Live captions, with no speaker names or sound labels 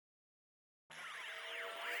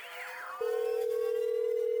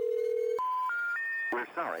We're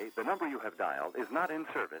sorry, the number you have dialed is not in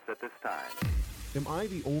service at this time. Am I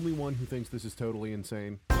the only one who thinks this is totally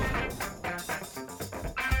insane?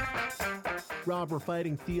 Rob, we're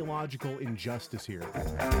fighting theological injustice here.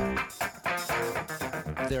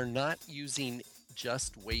 They're not using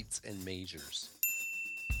just weights and measures.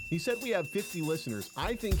 He said we have 50 listeners.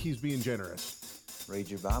 I think he's being generous. Read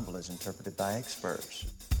your Bible as interpreted by experts.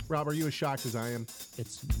 Rob, are you as shocked as I am?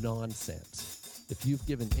 It's nonsense. If you've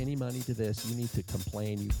given any money to this, you need to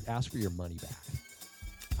complain. You ask for your money back.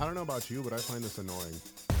 I don't know about you, but I find this annoying.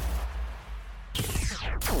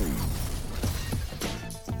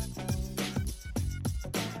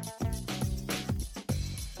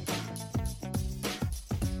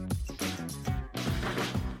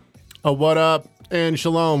 What up, and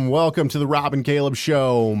shalom. Welcome to the Rob and Caleb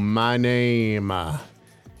Show. My name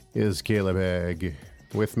is Caleb Hegg.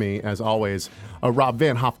 With me, as always, Rob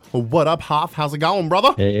Van Hoff. What up, Hoff? How's it going,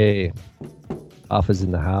 brother? Hey, Hoff is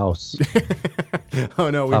in the house. Oh,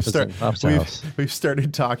 no, Hoff's we've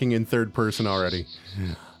started talking in third person already.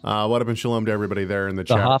 What up, and shalom to everybody there in the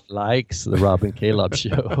chat. Hoff likes the Rob and Caleb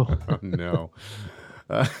Show. Oh, no.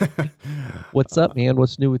 What's up, man?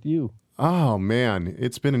 What's new with you? Oh, man,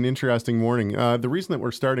 it's been an interesting morning. The reason that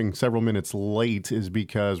we're starting several minutes late is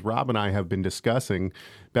because Rob and I have been discussing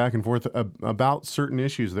back and forth about certain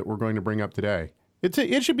issues that we're going to bring up today.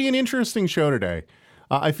 It should be an interesting show today.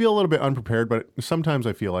 I feel a little bit unprepared, but sometimes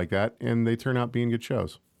I feel like that, and they turn out being good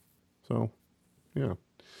shows. So, yeah.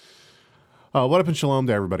 What up, and shalom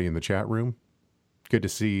to everybody in the chat room. Good to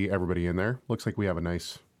see everybody in there. Looks like we have a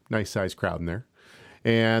nice sized crowd in there.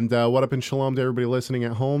 And what up, and shalom to everybody listening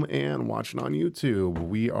at home and watching on YouTube.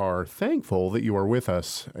 We are thankful that you are with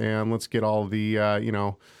us. And let's get all the,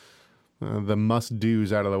 the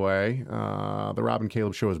must-dos out of the way. The Rob and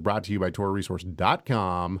Caleb Show is brought to you by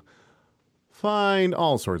TorahResource.com. Find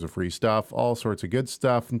all sorts of free stuff, all sorts of good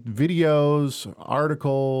stuff, videos,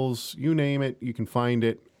 articles, you name it. You can find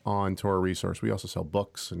it on Torah Resource. We also sell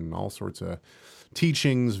books and all sorts of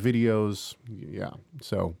teachings, videos. Yeah,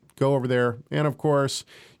 so go over there. And of course,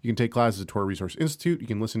 you can take classes at Torah Resource Institute. You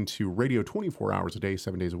can listen to radio 24 hours a day,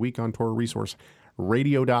 7 days a week on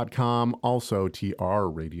TorahResourceRadio.com. Also,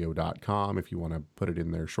 trradio.com if you want to put it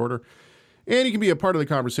in there shorter. And you can be a part of the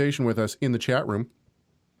conversation with us in the chat room.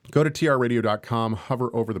 Go to trradio.com, hover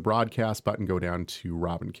over the broadcast button, go down to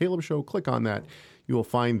Rob and Caleb Show, click on that. You will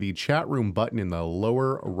find the chat room button in the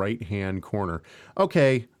lower right-hand corner.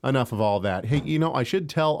 Okay, enough of all that. Hey, I should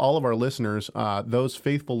tell all of our listeners, those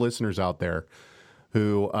faithful listeners out there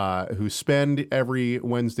who spend every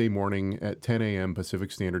Wednesday morning at 10 a.m.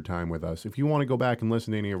 Pacific Standard Time with us, if you want to go back and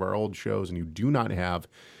listen to any of our old shows and you do not have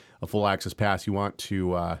a full access pass, you want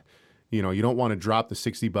to... you don't want to drop the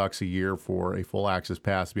 $60 a year for a full access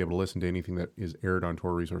pass to be able to listen to anything that is aired on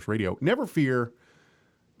Torah Resource Radio. Never fear.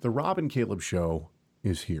 The Rob and Caleb Show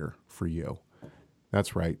is here for you.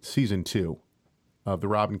 That's right. Season 2 of the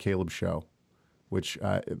Rob and Caleb Show, which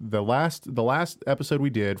the last episode we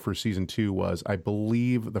did for season 2 was, I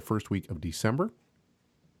believe, the first week of December.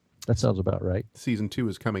 That sounds about right. Season 2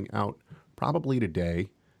 is coming out probably today,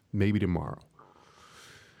 maybe tomorrow.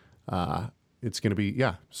 It's going to be,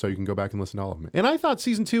 so you can go back and listen to all of them. And I thought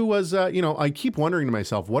season 2 was, I keep wondering to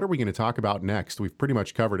myself, what are we going to talk about next? We've pretty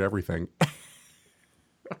much covered everything.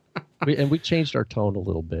 We changed our tone a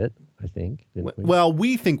little bit, I think. Didn't we? Well,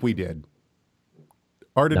 we think we did.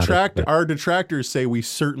 Our detractors say we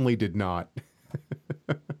certainly did not.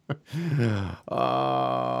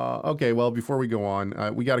 Okay, well, before we go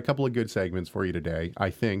on, we got a couple of good segments for you today, I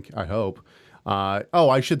hope.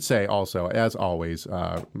 I should say also, as always,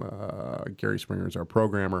 Gary Springer is our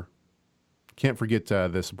programmer. Can't forget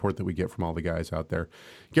the support that we get from all the guys out there.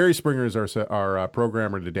 Gary Springer is our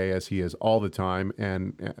programmer today, as he is all the time,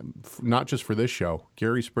 and not just for this show.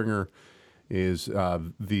 Gary Springer is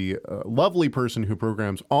the lovely person who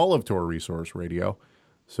programs all of Torah Resource Radio.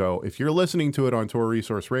 So if you're listening to it on Torah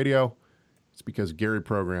Resource Radio, it's because Gary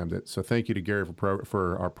programmed it. So thank you to Gary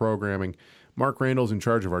for our programming. Mark Randall's in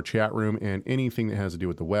charge of our chat room and anything that has to do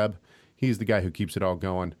with the web. He's the guy who keeps it all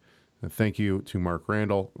going. Thank you to Mark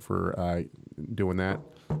Randall for doing that.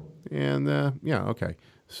 And okay.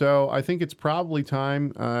 So I think it's probably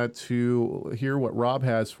time to hear what Rob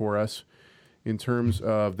has for us in terms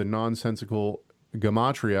of the nonsensical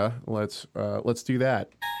gematria. Let's do that.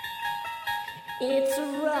 It's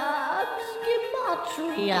Rob's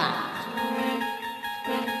gematria.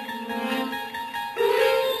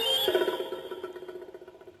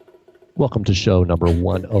 Welcome to show number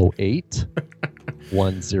 108.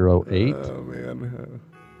 108. Oh, man.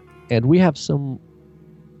 And we have some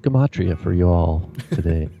gematria for you all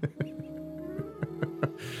today.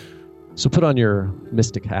 So put on your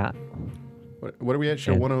mystic hat. What are we at?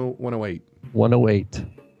 Show 108. 108.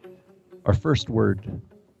 Our first word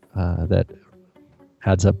that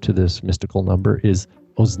adds up to this mystical number is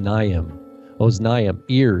Oznayim. Oznayim,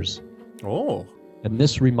 ears. Oh. And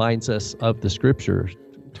this reminds us of the scripture.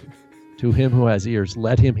 To him who has ears,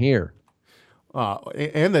 let him hear.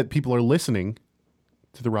 And that people are listening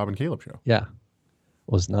to the Rob and Caleb show. Yeah.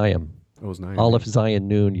 Oznayim. Oznayim. Aleph, Zion,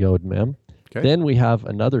 Nun, Yod, Mem. Okay. Then we have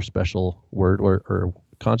another special word or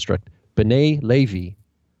construct. B'nai Levi,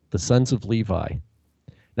 the sons of Levi.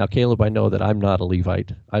 Now, Caleb, I know that I'm not a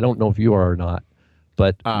Levite. I don't know if you are or not,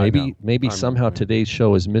 but maybe I'm somehow today's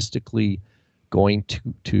show is mystically going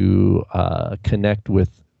to connect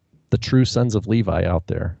with the true sons of Levi out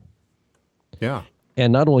there. Yeah.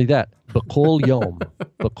 And not only that, B'kol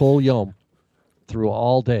Yom, through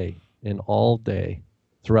all day,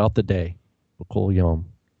 throughout the day, B'kol Yom.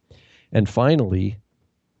 And finally,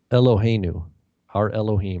 Eloheinu, our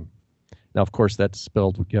Elohim. Now, of course, that's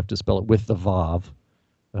spelled, you have to spell it with the Vav.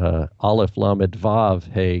 Aleph, Lamed,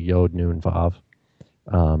 Vav, Hey, Yod, Nun, Vav,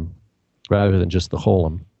 rather than just the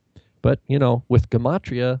Cholim. But, with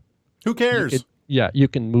Gematria... Who cares? You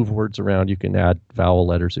can move words around. You can add vowel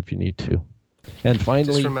letters if you need to. And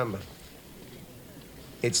finally... Just remember,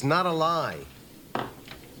 it's not a lie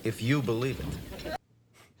if you believe it.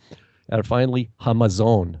 And finally,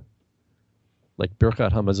 Hamazon. Like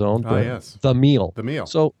Birkat Hamazon. Yes. The meal. The meal.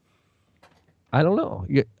 So, I don't know.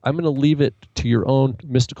 I'm going to leave it to your own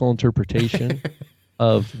mystical interpretation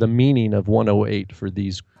of the meaning of 108 for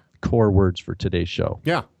these core words for today's show.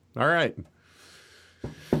 Yeah. All right.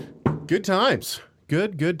 Good times.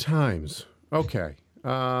 Good times. Okay.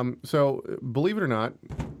 So, believe it or not,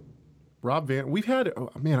 Rob Van,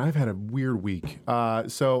 I've had a weird week.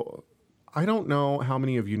 So, I don't know how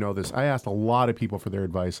many of you know this. I asked a lot of people for their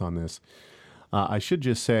advice on this. I should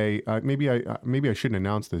just say, maybe I shouldn't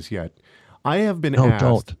announce this yet. I have been asked.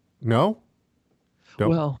 Don't. No? Don't.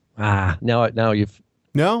 Well, now you've...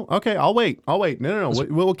 No? Okay, I'll wait. No.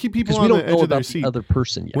 We'll keep people on we the don't edge know of their about seat. the other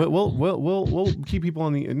person yet. We'll keep people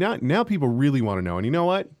on the... Now people really want to know. And you know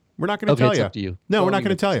what? We're not going to tell it's you. up to you. No, we're not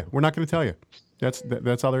going to tell you. We're not going to tell you.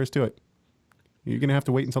 That's all there is to it. You're going to have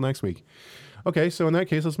to wait until next week. Okay, so in that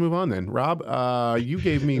case, let's move on then. Rob, you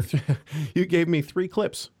gave me 3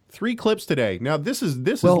 clips. 3 clips today. Now this is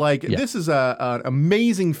an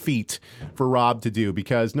amazing feat for Rob to do,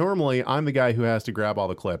 because normally I'm the guy who has to grab all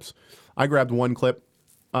the clips. I grabbed 1 clip.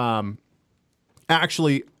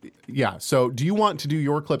 Actually, yeah. So do you want to do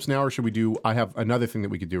your clips now, or should we do? I have another thing that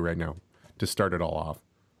we could do right now to start it all off.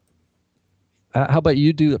 How about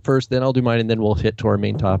you do it first, then I'll do mine, and then we'll hit to our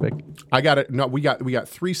main topic. I got it. No, we got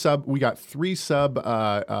 3 sub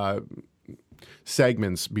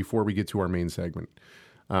segments before we get to our main segment.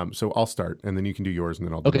 So I'll start, and then you can do yours, and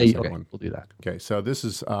then I'll do the second one. We'll do that. Okay, so this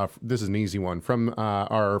is an easy one from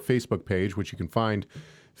our Facebook page, which you can find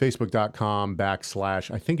facebook.com/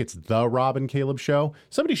 I think it's The Rob and Caleb Show.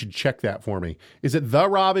 Somebody should check that for me. Is it The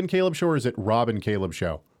Rob and Caleb Show, or is it Rob and Caleb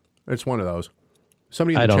Show? It's one of those.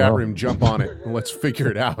 Somebody in the chat room jump on it, and let's figure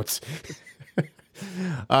it out.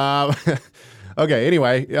 Okay,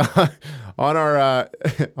 anyway, on our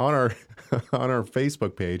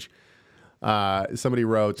Facebook page, somebody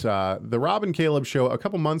wrote, the Rob and Caleb Show, a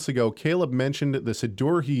couple months ago, Caleb mentioned the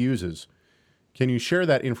Siddur he uses. Can you share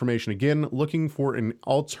that information again? Looking for an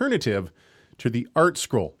alternative to the art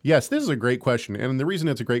scroll. Yes, this is a great question. And the reason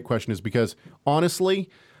it's a great question is because, honestly,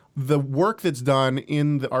 the work that's done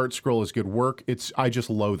in the art scroll is good work. I just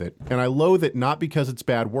loathe it. And I loathe it not because it's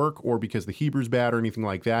bad work or because the Hebrew's bad or anything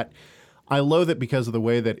like that. I loathe it because of the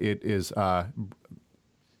way that it is...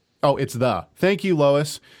 it's the. Thank you,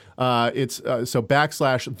 Lois. It's so /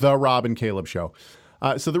 the Rob and Caleb Show.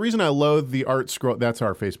 So the reason I loathe the art scroll, that's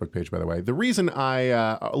our Facebook page, by the way. The reason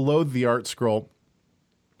I loathe the art scroll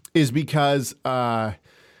is because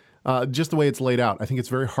just the way it's laid out. I think it's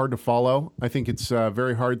very hard to follow. I think it's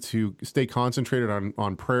very hard to stay concentrated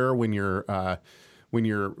on prayer when you're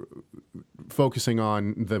focusing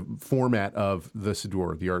on the format of the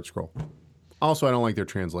Siddur, the art scroll. Also, I don't like their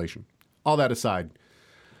translation. All that aside,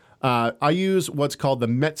 I use what's called the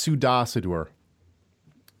Metsudah Siddur.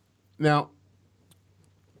 Now,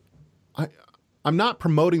 I'm not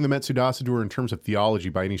promoting the Metsudah Siddur in terms of theology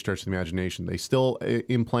by any stretch of the imagination. They still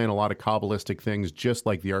implant a lot of Kabbalistic things, just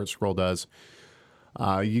like the art scroll does.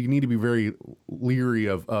 You need to be very leery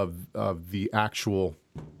of the actual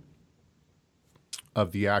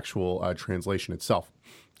translation itself.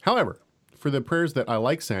 However, for the prayers that I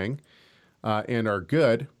like saying and are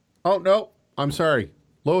good, oh no, I'm sorry.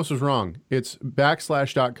 Lois was wrong. It's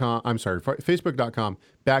facebook.com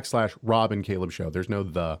 / Rob and Caleb Show. There's no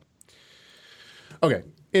the. Okay.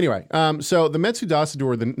 Anyway, so the Metsudah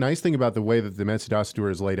Siddur, the nice thing about the way that the Metsudah Siddur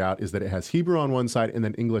is laid out is that it has Hebrew on one side and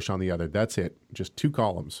then English on the other. That's it. Just 2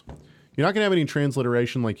 columns. You're not going to have any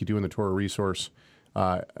transliteration like you do in the Torah Resource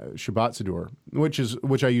Shabbat Siddur,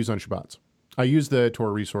 which I use on Shabbats. I use the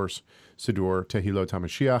Torah Resource Siddur Tehilot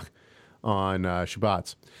HaMashiach on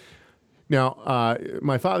Shabbats. Now,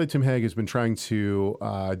 my father, Tim Hegg, has been trying to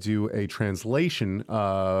do a translation,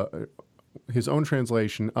 his own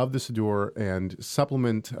translation of the Siddur and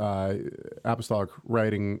supplement apostolic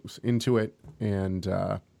writings into it and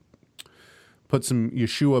put some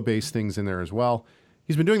Yeshua-based things in there as well.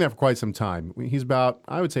 He's been doing that for quite some time. He's about,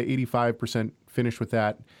 I would say, 85% finished with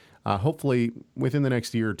that. Hopefully, within the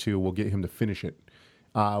next year or two, we'll get him to finish it.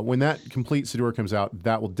 When that complete Siddur comes out,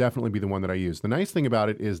 that will definitely be the one that I use. The nice thing about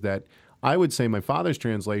it is that I would say my father's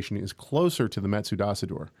translation is closer to the Metsudah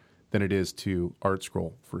Siddur than it is to Art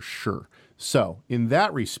Scroll, for sure. So, in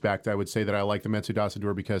that respect, I would say that I like the Metsudah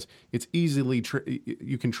Siddur because it's easily,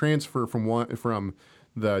 you can transfer from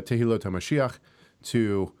the Tehilot HaMashiach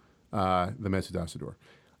to the Metsudah Siddur.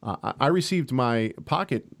 I received my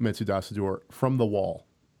pocket Metsudah Siddur from the wall,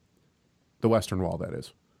 the Western Wall, that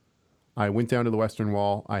is. I went down to the Western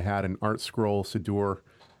Wall. I had an Art Scroll Siddur.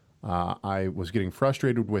 I was getting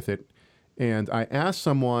frustrated with it, and I asked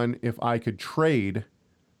someone if I could trade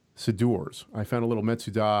Siddurs. I found a little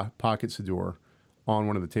Metsudah pocket Siddur on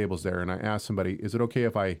one of the tables there, and I asked somebody, is it okay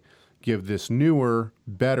if I give this newer,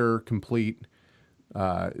 better, complete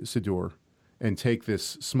Siddur and take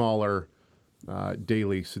this smaller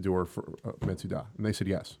daily Siddur for Metsudah? And they said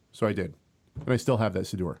yes. So I did. And I still have that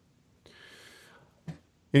Siddur.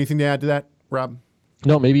 Anything to add to that, Rob?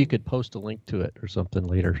 No, maybe you could post a link to it or something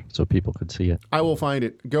later so people could see it. I will find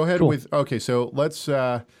it. Go ahead with, okay, so let's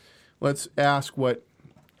ask what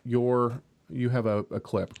you have a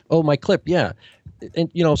clip. Oh, my clip, yeah. And,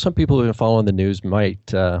 some people who have been following the news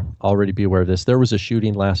might already be aware of this. There was a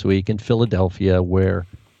shooting last week in Philadelphia where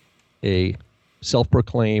a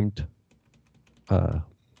self-proclaimed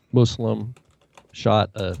Muslim shot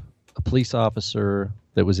a police officer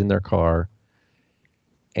that was in their car.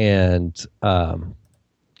 And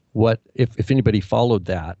if anybody followed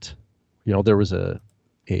that, there was a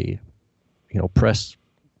press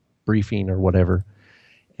briefing or whatever,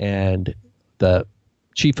 and the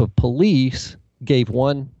chief of police gave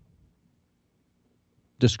one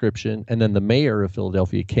description, and then the mayor of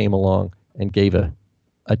Philadelphia came along and gave a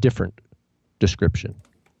different description.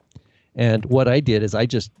 And what I did is I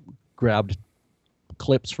just grabbed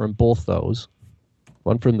clips from both those,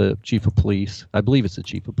 one from the chief of police, I believe it's the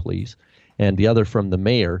chief of police, and the other from the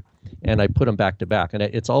mayor, and I put them back to back. And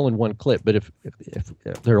it's all in one clip, but if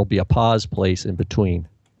there'll be a pause place in between.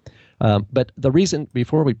 But the reason,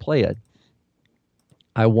 before we play it,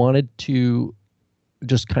 I wanted to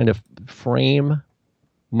just kind of frame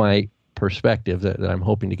my perspective that I'm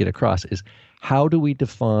hoping to get across is, how do we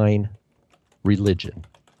define religion?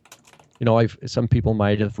 Some people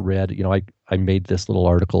might have read, I made this little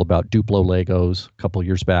article about Duplo Legos a couple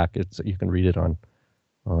years back. You can read it on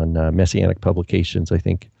Messianic Publications. I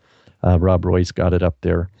think Rob Roy's got it up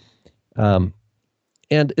there. And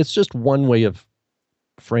it's just one way of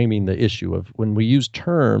framing the issue of when we use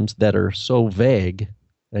terms that are so vague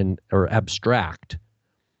or abstract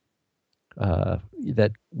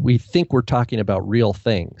that we think we're talking about real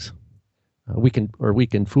things. We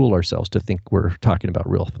can fool ourselves to think we're talking about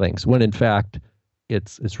real things when in fact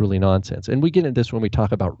it's really nonsense. And we get into this when we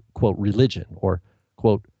talk about, quote, religion or,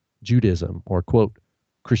 quote, Judaism or, quote,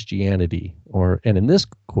 Christianity, and in this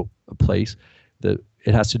quote place, it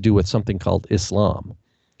has to do with something called Islam.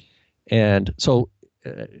 And so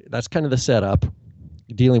that's kind of the setup,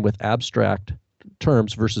 dealing with abstract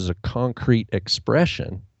terms versus a concrete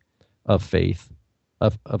expression of faith,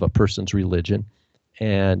 of a person's religion.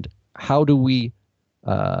 And how do we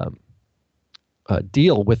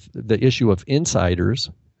deal with the issue of insiders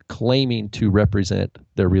claiming to represent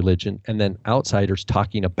their religion and then outsiders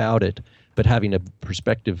talking about it, but having a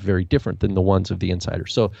perspective very different than the ones of the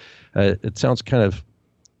insiders? So it sounds kind of,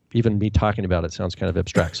 even me talking about it sounds kind of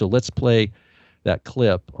abstract. So let's play that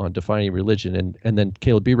clip on defining religion, and then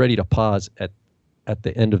Caleb, be ready to pause at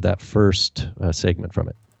the end of that first segment from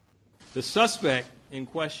it. The suspect in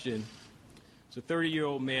question is a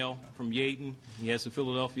 30-year-old male from Yaden. He has a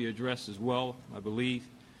Philadelphia address as well, I believe.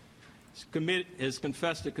 Has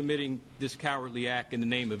confessed to committing this cowardly act in the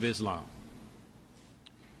name of Islam.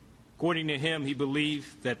 According to him, he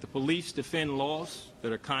believed that the police defend laws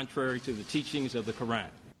that are contrary to the teachings of the Quran.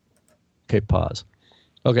 Okay, pause.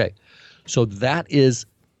 Okay, so that is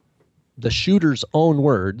the shooter's own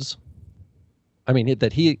words. I mean,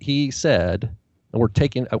 that he said and we're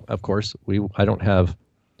taking, of course, I don't have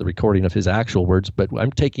the recording of his actual words, but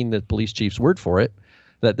I'm taking the police chief's word for it,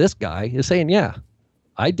 that this guy is saying, yeah,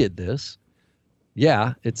 I did this.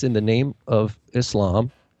 Yeah, it's in the name of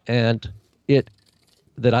Islam, and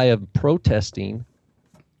that I am protesting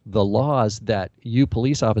the laws that you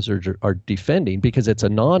police officers are defending because it's a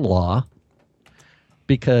non-law,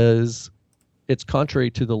 because it's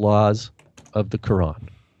contrary to the laws of the Quran.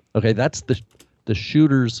 Okay, that's the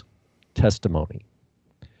shooter's testimony.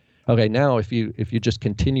 Okay, now if you just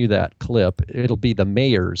continue that clip, it'll be the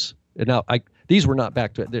mayor's. Now, these were not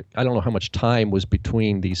back to. I don't know how much time was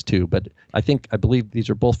between these two, but I believe these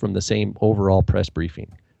are both from the same overall press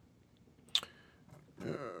briefing.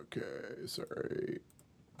 Okay, sorry.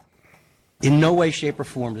 In no way, shape, or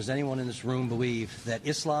form does anyone in this room believe that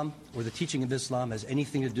Islam or the teaching of Islam has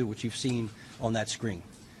anything to do with what you've seen on that screen.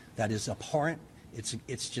 That is abhorrent.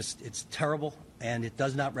 It's terrible, and it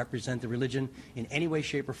does not represent the religion in any way,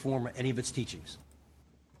 shape, or form, or any of its teachings.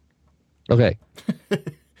 Okay.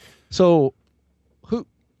 So,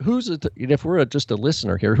 if we're just a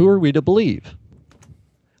listener here, who are we to believe?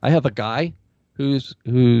 I have a guy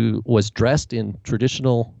who was dressed in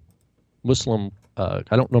traditional Muslim. I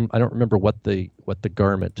don't remember what the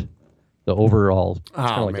garment, the overall.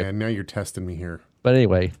 Oh man, now you're testing me here. But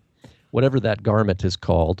anyway, whatever that garment is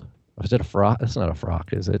called, is it a frock? It's not a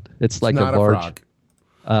frock, is it? It's like not a large.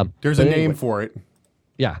 There's a name for it.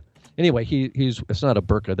 Yeah. Anyway, it's not a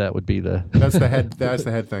burqa. That would be the. That's the head. That's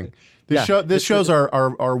the head thing. This shows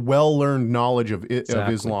our well learned knowledge of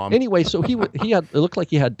Islam. Anyway, so he had, it looked like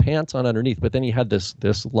he had pants on underneath, but then he had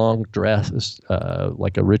this long dress,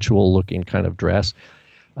 like a ritual looking kind of dress,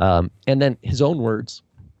 and then his own words,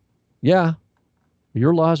 yeah,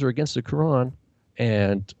 your laws are against the Quran,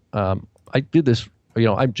 and I did this.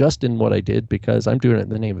 I'm just in what I did because I'm doing it in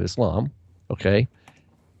the name of Islam. Okay,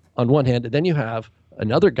 on one hand, and then you have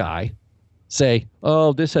another guy say,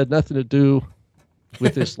 oh, this had nothing to do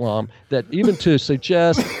with Islam, that even to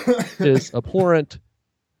suggest is abhorrent,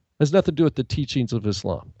 has nothing to do with the teachings of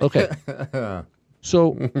Islam. Okay.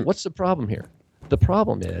 So what's the problem here? The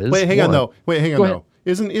problem is... Wait, hang on though.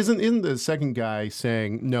 Isn't the second guy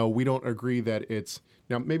saying, no, we don't agree that it's...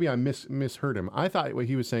 Now, maybe I misheard him. I thought what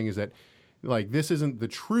he was saying is that, like, this isn't the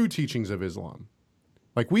true teachings of Islam.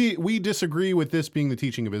 Like, we disagree with this being the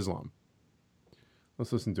teaching of Islam.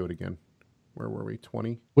 Let's listen to it again. Where were we?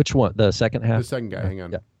 20? Which one? The second half? The second guy. Hang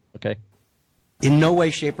on. Yeah. Okay. In no way,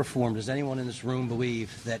 shape, or form does anyone in this room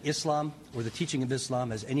believe that Islam or the teaching of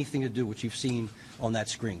Islam has anything to do with what you've seen on that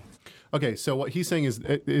screen. Okay, so what he's saying is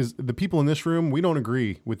the people in this room, we don't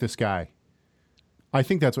agree with this guy. I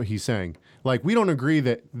think that's what he's saying. Like, we don't agree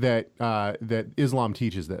that Islam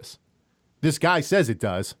teaches this. This guy says it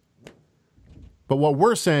does. But what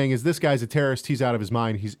we're saying is this guy's a terrorist. He's out of his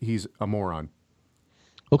mind. He's a moron.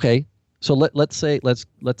 Okay. So let's say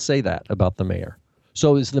that about the mayor.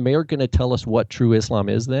 So is the mayor going to tell us what true Islam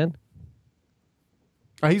is then?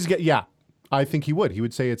 Yeah, I think he would. He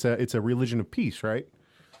would say it's a religion of peace, right?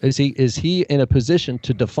 Is he in a position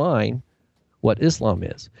to define what Islam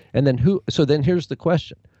is? And then who? So then here's the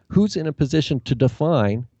question: who's in a position to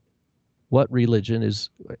define what religion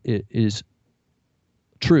is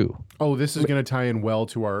true? Oh, this is going to tie in well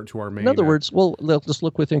to our main. In other words, well, let's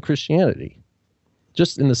look within Christianity.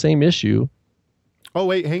 Just in the same issue. Oh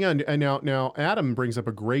wait, hang on. Now Adam brings up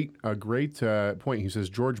a great point. He says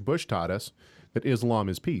George Bush taught us that Islam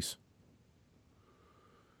is peace.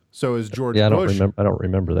 So is George Bush? I don't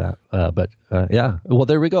remember that. But yeah. Well,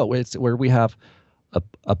 there we go. It's where we have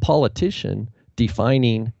a politician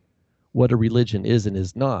defining what a religion is and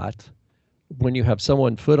is not. When you have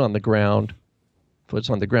someone foot on the ground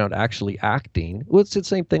actually acting. Well, it's the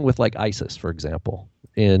same thing with like ISIS, for example.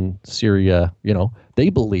 In Syria, they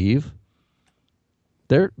believe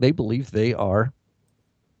they are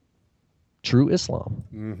true Islam,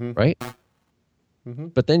 right? Mm-hmm.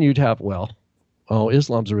 But then you'd have,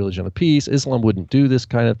 Islam's a religion of peace. Islam wouldn't do this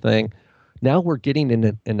kind of thing. Now we're getting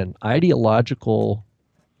in an ideological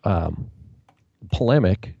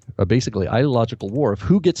polemic, or basically ideological war of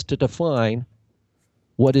who gets to define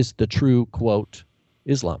what is the true, quote,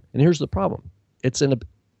 Islam. And here's the problem. It's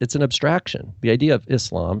an abstraction. The idea of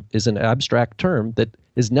Islam is an abstract term that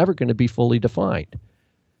is never going to be fully defined,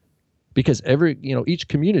 because each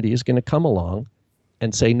community is going to come along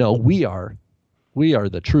and say, no, we are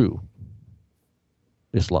the true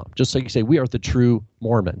Islam. Just like you say, we are the true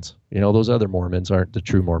Mormons. Those other Mormons aren't the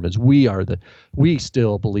true Mormons. We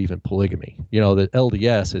still believe in polygamy. The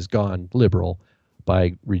LDS has gone liberal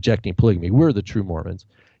by rejecting polygamy. We're the true Mormons.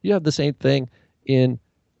 You have the same thing in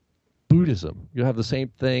Buddhism. You have the same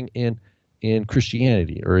thing in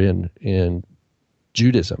Christianity or in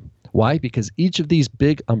Judaism. Why? Because each of these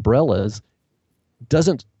big umbrellas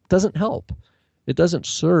doesn't help. It doesn't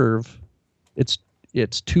serve.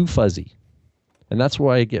 It's too fuzzy. And that's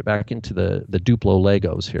why I get back into the Duplo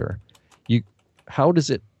Legos here. How is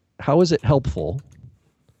it helpful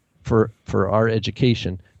for our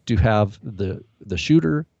education to have the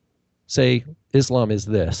shooter say Islam is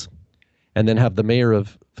this, and then have the mayor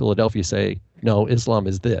of Philadelphia say, no, Islam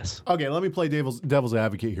is this? Okay, let me play devil's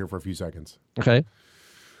advocate here for a few seconds. Okay.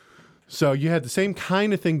 So you had the same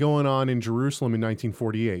kind of thing going on in Jerusalem in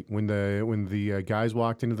 1948 when the guys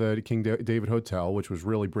walked into the King David Hotel, which was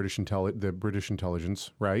really the British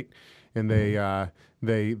intelligence, right? And they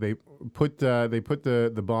put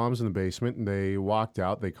the bombs in the basement, and they walked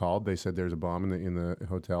out. They called. They said there's a bomb in the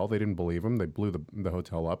hotel. They didn't believe them. They blew the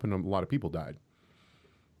hotel up, and a lot of people died.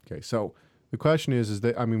 Okay, so the question is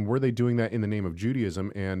that, I mean, were they doing that in the name of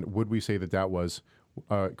Judaism, and would we say that was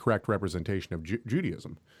a correct representation of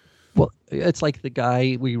Judaism? Well, it's like the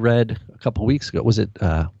guy we read a couple of weeks ago. Was it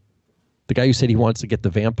the guy who said he wants to get the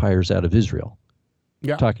vampires out of Israel?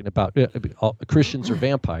 Yeah. Talking about Christians are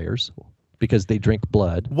vampires because they drink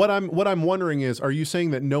blood. What I'm wondering is, are you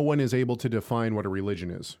saying that no one is able to define what a religion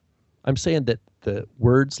is? I'm saying that the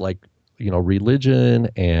words like, religion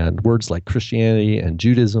and words like Christianity and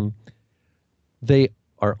Judaism, they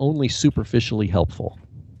are only superficially helpful.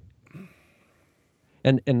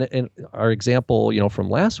 And our example, from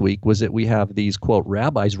last week was that we have these, quote,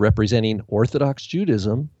 rabbis representing Orthodox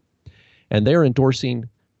Judaism, and they're endorsing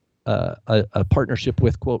a partnership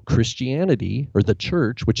with, quote, Christianity, or the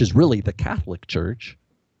church, which is really the Catholic Church,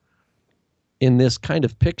 in this kind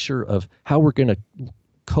of picture of how we're going to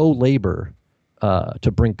co-labor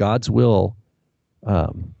to bring God's will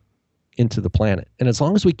into the planet. And as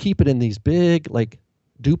long as we keep it in these big, like,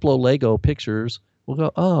 Duplo Lego pictures, we'll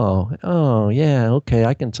go, oh, yeah, okay,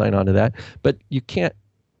 I can sign on to that. But you can't,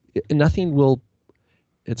 it's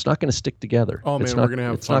not going to stick together. Oh, man, we're going to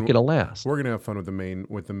have fun. It's not going to last. We're going to have fun with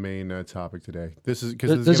the main topic today. This is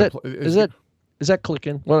because is that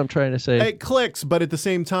clicking? What I'm trying to say? It clicks, but at the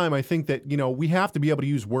same time, I think that we have to be able to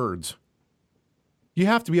use words. You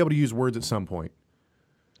have to be able to use words at some point.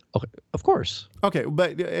 Okay, of course. Okay,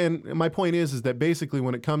 and my point is that basically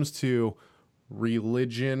when it comes to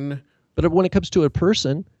religion, but when it comes to a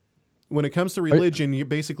person, when it comes to religion, you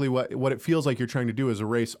basically what it feels like you're trying to do is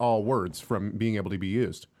erase all words from being able to be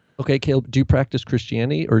used. Okay, Caleb, do you practice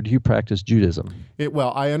Christianity or do you practice Judaism?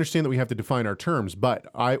 Well, I understand that we have to define our terms, but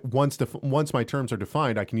once my terms are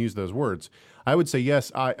defined, I can use those words. I would say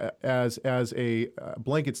yes. As a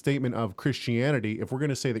blanket statement of Christianity, if we're going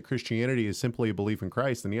to say that Christianity is simply a belief in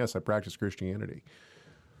Christ, then yes, I practice Christianity.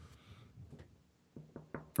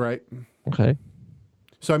 Right? Okay.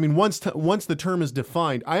 So I mean, once the term is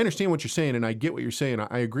defined, I understand what you're saying, and I get what you're saying.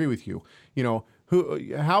 I agree with you.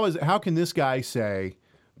 How can this guy say?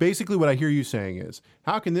 Basically, what I hear you saying is,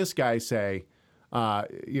 how can this guy say,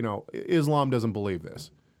 Islam doesn't believe this?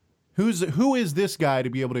 Who is this guy to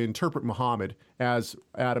be able to interpret Muhammad, as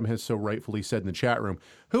Adam has so rightfully said in the chat room?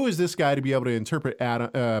 Who is this guy to be able to interpret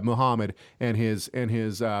Muhammad and his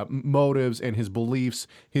motives and his beliefs,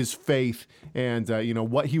 his faith, and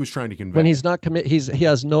what he was trying to convey? When he's not he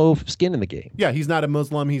has no skin in the game. Yeah, he's not a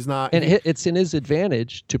Muslim. He's not, and it's in his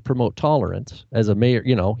advantage to promote tolerance as a mayor.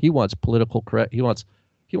 He wants political correct. He wants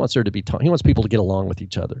there to be. He wants people to get along with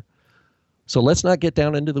each other. So let's not get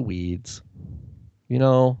down into the weeds.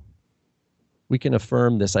 We can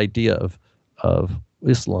affirm this idea of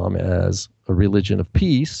Islam as a religion of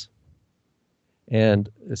peace and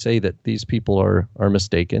say that these people are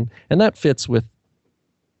mistaken. And that fits with,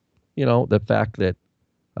 the fact that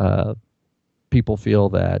people feel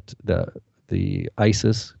that the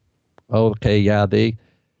ISIS,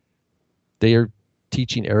 they are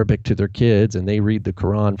teaching Arabic to their kids and they read the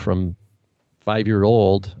Quran from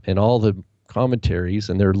 5-year-old and all the commentaries,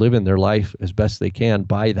 and they're living their life as best they can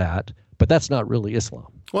by that. But that's not really Islam.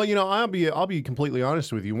 Well, I'll be completely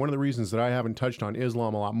honest with you. One of the reasons that I haven't touched on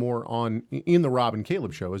Islam a lot more in the Rob and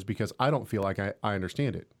Caleb show is because I don't feel like I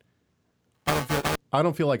understand it. I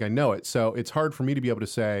don't feel like I know it. So it's hard for me to be able to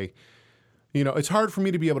say, it's hard for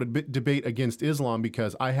me to be able to debate against Islam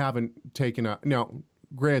because I haven't taken now,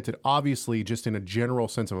 granted, obviously, just in a general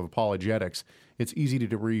sense of apologetics, it's easy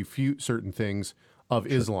to refute certain things of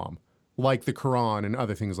Islam, like the Quran and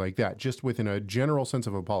other things like that, just within a general sense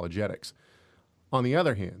of apologetics. On the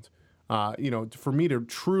other hand, for me to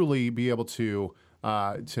truly be able to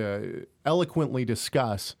eloquently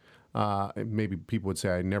discuss, maybe people would say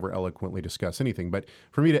I never eloquently discuss anything, but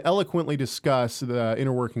for me to eloquently discuss the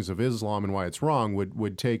inner workings of Islam and why it's wrong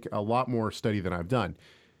would take a lot more study than I've done.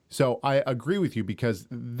 So I agree with you because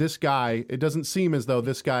this guy, it doesn't seem as though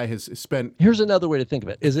this guy has spent. Here's another way to think of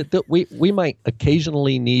it. Is it that we might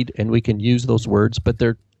occasionally need, and we can use those words, but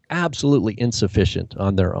they're absolutely insufficient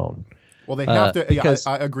on their own. Well, they have to. Because,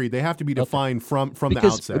 I agree. They have to be defined from the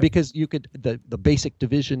outset. Because you could the basic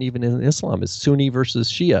division even in Islam is Sunni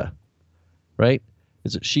versus Shia, right?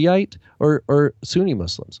 Is it Shiite or Sunni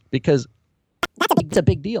Muslims? Because that's a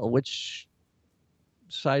big deal. Which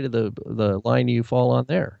side of the line you fall on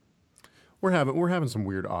there? We're having some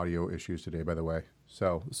weird audio issues today, by the way.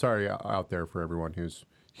 So sorry out there for everyone who's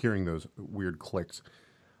hearing those weird clicks.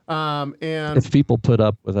 And if people put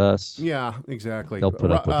up with us, yeah, exactly. They'll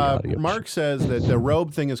put up with the audio. Mark says that the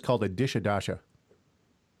robe thing is called a dishadasha.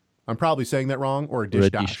 I'm probably saying that wrong, or a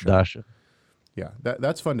dishdasha. Yeah,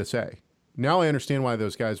 that's fun to say. Now I understand why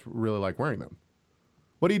those guys really like wearing them.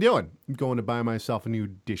 What are you doing? I'm going to buy myself a new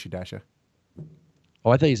dishadasha. Oh,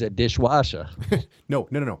 I thought you said dishwasher. No,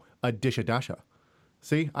 a dishadasha.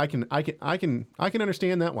 See, I can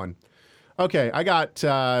understand that one. Okay, I got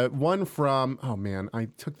one from. Oh man, I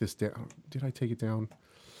took this down. Did I take it down?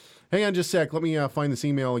 Hang on, just a sec. Let me find this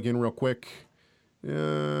email again real quick.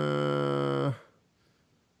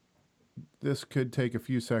 This could take a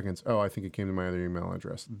few seconds. Oh, I think it came to my other email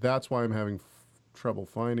address. That's why I'm having trouble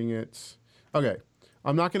finding it. Okay,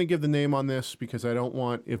 I'm not going to give the name on this because I don't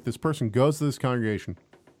want. If this person goes to this congregation,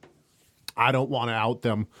 I don't want to out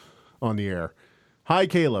them on the air. Hi,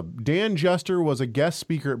 Caleb. Dan Juster was a guest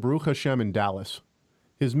speaker at Baruch Hashem in Dallas.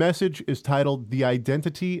 His message is titled The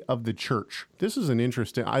Identity of the Church. This is an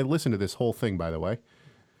interesting... I listened to this whole thing, by the way.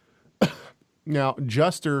 Now,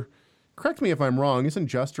 Juster, correct me if I'm wrong, isn't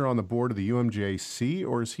Juster on the board of the UMJC,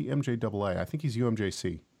 or is he MJAA? I think he's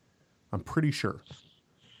UMJC. I'm pretty sure.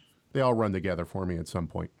 They all run together for me at some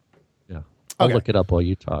point. Yeah. I'll look it up while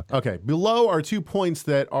you talk. Okay. Below are 2 points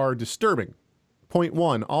that are disturbing. Point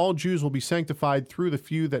 1, all Jews will be sanctified through the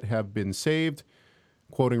few that have been saved,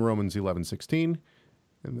 quoting Romans 11:16.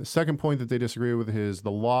 And the second point that they disagree with is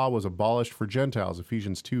the law was abolished for Gentiles,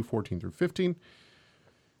 Ephesians 2:14 through 15.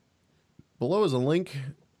 Below is a link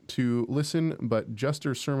to listen, but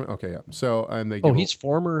Juster's sermon. Okay, yeah. So, and they. He's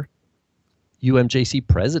former UMJC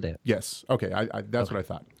president. Yes. Okay, that's what I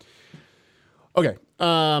thought. Okay.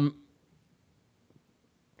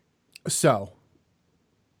 So.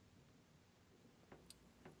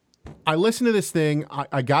 I listened to this thing.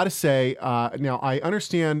 I got to say, now I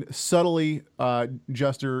understand subtly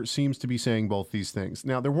Juster seems to be saying both these things.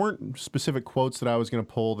 Now, there weren't specific quotes that I was going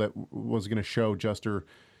to pull that was going to show Juster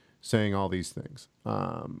saying all these things.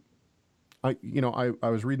 I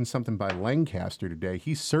was reading something by Lancaster today.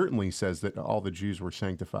 He certainly says that all the Jews were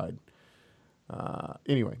sanctified.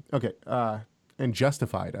 Anyway, okay, and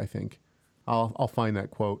justified, I think. I'll find that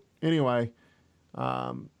quote. Anyway,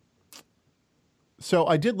 so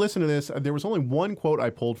I did listen to this. There was only one quote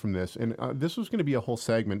I pulled from this, and this was going to be a whole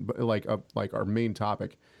segment, but like our main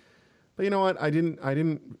topic. But you know what? I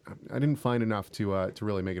didn't find enough to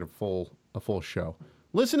really make it a full show.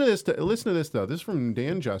 Listen to this though. This is from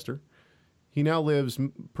Dan Juster. He now lives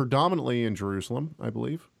predominantly in Jerusalem, I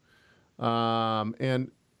believe.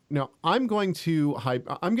 And now I'm going to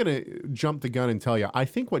jump the gun and tell you, I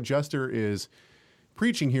think what Juster is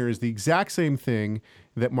preaching here is the exact same thing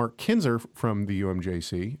that Mark Kinzer from the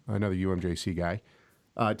UMJC, another UMJC guy,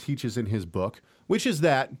 teaches in his book, which is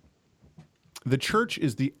that the church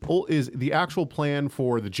is the actual plan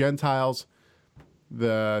for the Gentiles.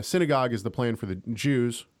 The synagogue is the plan for the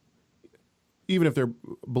Jews, even if they're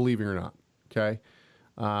believing or not. Okay,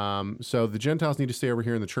 so the Gentiles need to stay over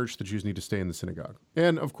here in the church. The Jews need to stay in the synagogue,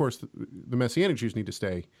 and of course, the Messianic Jews need to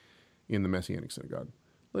stay in the Messianic synagogue.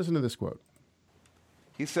 Listen to this quote.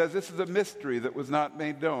 He says this is a mystery that was not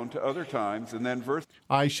made known to other times. And then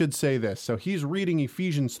I should say this. So he's reading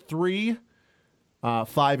Ephesians 3,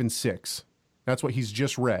 5, and 6. That's what he's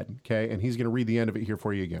just read, okay? And he's going to read the end of it here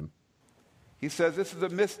for you again. He says this is a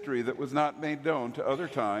mystery that was not made known to other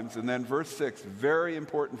times. And then verse 6, very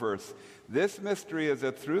important verse. This mystery is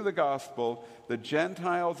that through the gospel, the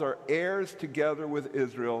Gentiles are heirs together with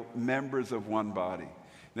Israel, members of one body.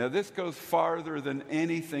 Now, this goes farther than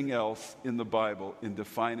anything else in the Bible in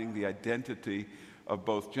defining the identity of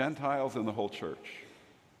both Gentiles and the whole church.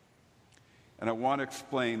 And I want to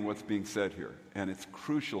explain what's being said here, and it's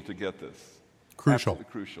crucial to get this. Crucial. Absolutely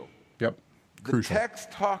crucial. Yep. Crucial. The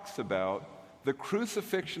text talks about the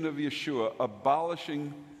crucifixion of Yeshua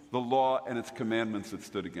abolishing the law and its commandments that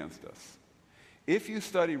stood against us. If you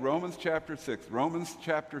study Romans chapter 6, Romans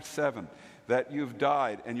chapter 7, that you've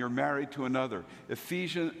died and you're married to another.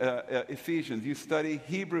 Ephesians, you study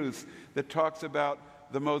Hebrews that talks about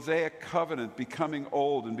the Mosaic covenant becoming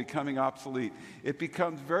old and becoming obsolete, it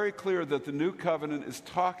becomes very clear that the new covenant is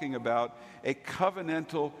talking about a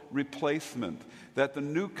covenantal replacement, that the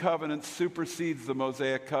new covenant supersedes the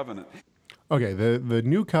Mosaic covenant. Okay, the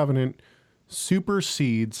new covenant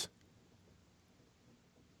supersedes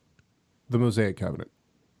the Mosaic covenant.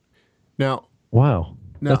 Now, wow.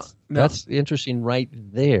 Now, That's interesting right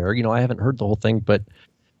there. You know, I haven't heard the whole thing, but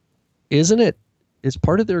is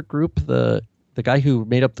part of their group the guy who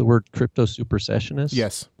made up the word crypto supersessionist?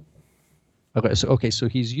 Yes. Okay, so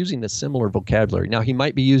he's using a similar vocabulary. Now he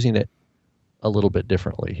might be using it a little bit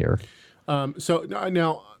differently here. So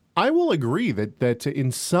now I will agree that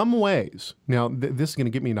in some ways, now this is going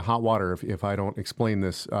to get me into hot water if I don't explain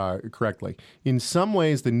this correctly. In some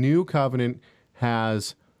ways, the new covenant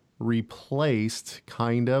has replaced,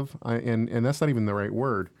 kind of, and that's not even the right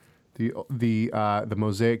word, the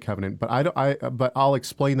Mosaic covenant. But but I'll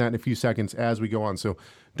explain that in a few seconds as we go on. So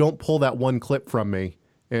don't pull that one clip from me,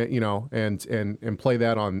 and play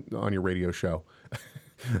that on your radio show.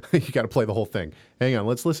 You got to play the whole thing. Hang on,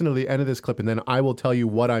 let's listen to the end of this clip, and then I will tell you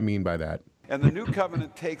what I mean by that. And the new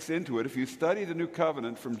covenant takes into it, if you study the new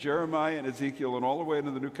covenant from Jeremiah and Ezekiel and all the way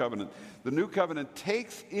into the new covenant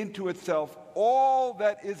takes into itself all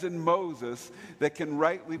that is in Moses that can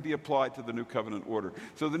rightly be applied to the new covenant order.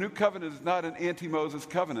 So the new covenant is not an anti-Moses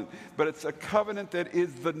covenant, but it's a covenant that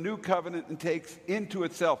is the new covenant and takes into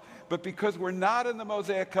itself. But because we're not in the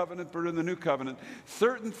Mosaic covenant, but in the new covenant,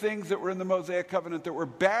 certain things that were in the Mosaic covenant that were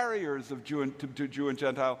barriers of to Jew and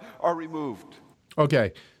Gentile are removed.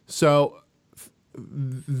 Okay, so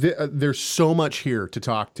there's so much here to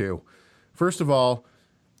talk to. First of all,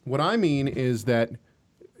 what I mean is that,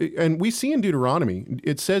 and we see in Deuteronomy,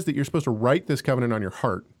 it says that you're supposed to write this covenant on your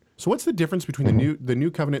heart. So what's the difference between the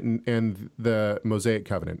new covenant and the Mosaic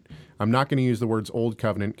covenant? I'm not going to use the words old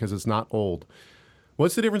covenant because it's not old.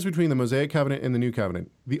 What's the difference between the Mosaic covenant and the new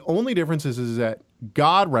covenant? The only difference is that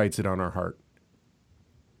God writes it on our heart.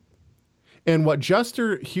 And what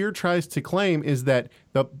Juster here tries to claim is that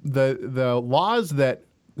the laws that,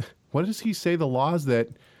 what does he say, the laws that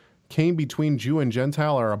came between Jew and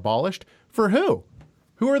Gentile are abolished? For who?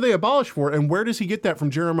 Who are they abolished for? And where does he get that from,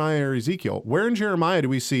 Jeremiah or Ezekiel? Where in Jeremiah do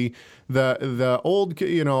we see the old,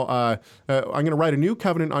 I'm going to write a new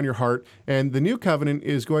covenant on your heart, and the new covenant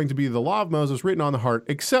is going to be the law of Moses written on the heart,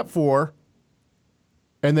 except for,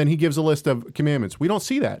 and then he gives a list of commandments. We don't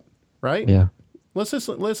see that, right? Yeah. Let's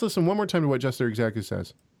listen one more time to what Juster exactly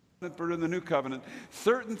says. But in the new covenant,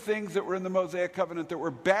 certain things that were in the Mosaic covenant that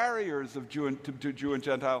were barriers of to Jew and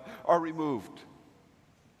Gentile are removed.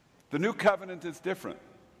 The new covenant is different.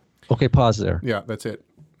 Okay, pause there. Yeah, that's it.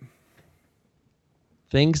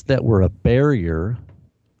 Things that were a barrier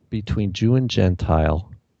between Jew and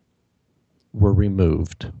Gentile were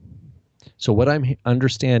removed. So what I'm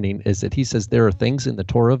understanding is that he says there are things in the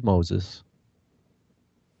Torah of Moses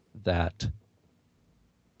that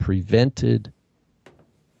prevented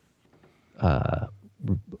a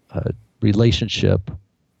relationship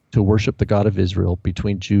to worship the God of Israel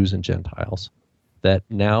between Jews and Gentiles that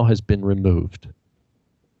now has been removed.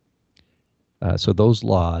 So those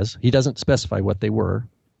laws, he doesn't specify what they were,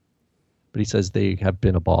 but he says they have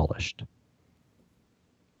been abolished.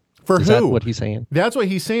 For who? Is that what he's saying? That's what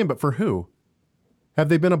he's saying, but for who? Have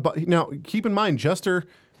they been now, keep in mind, Juster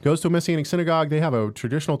goes to a Messianic synagogue. They have a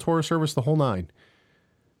traditional Torah service, the whole nine.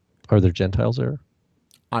 Are there Gentiles there?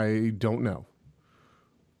 I don't know.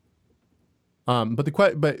 But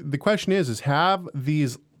the question is have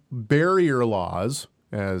these barrier laws,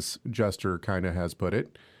 as Juster kind of has put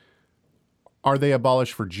it, are they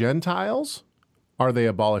abolished for Gentiles? Are they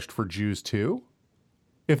abolished for Jews too?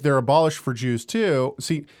 If they're abolished for Jews too,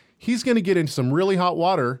 see, he's going to get into some really hot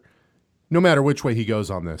water no matter which way he goes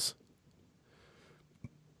on this.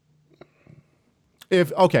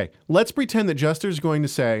 Let's pretend that Juster's going to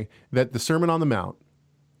say that the Sermon on the Mount,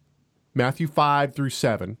 Matthew 5 through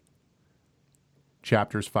 7,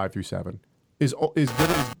 chapters 5 through 7, is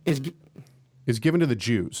given to the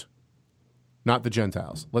Jews, not the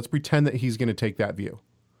Gentiles. Let's pretend that he's going to take that view,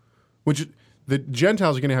 which the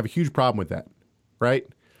Gentiles are going to have a huge problem with that, right?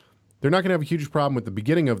 They're not going to have a huge problem with the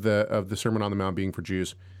beginning of the Sermon on the Mount being for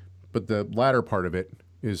Jews, but the latter part of it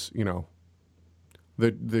is,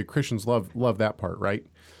 the Christians love that part, right?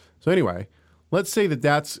 So anyway, let's say that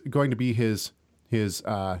that's going to be his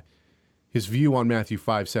view on Matthew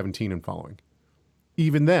 5:17 and following.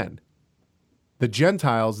 Even then, the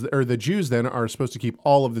Gentiles or the Jews then are supposed to keep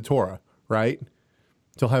all of the Torah, right?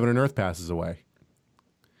 Till heaven and earth passes away.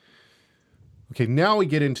 Okay, now we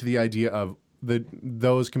get into the idea of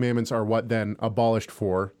those commandments are what then abolished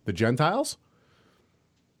for the Gentiles?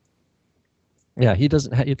 Yeah, he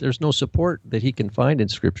doesn't. There's no support that he can find in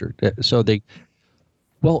Scripture. So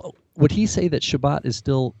would he say that Shabbat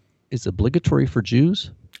is obligatory for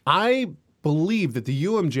Jews? I believe that the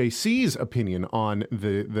UMJC's opinion on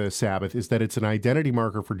the Sabbath is that it's an identity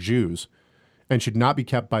marker for Jews and should not be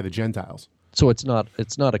kept by the Gentiles. So it's not a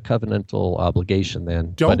covenantal obligation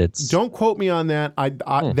then. Don't quote me on that.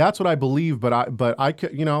 That's what I believe, but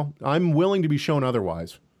I'm willing to be shown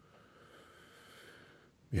otherwise.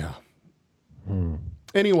 Yeah.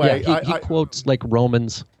 Anyway, he quotes like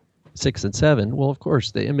Romans 6 and 7. Well, of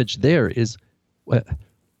course, the image there is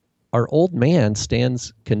our old man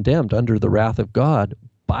stands condemned under the wrath of God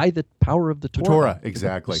by the power of the Torah. Torah,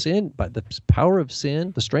 exactly. By the power of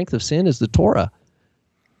sin, the strength of sin is the Torah.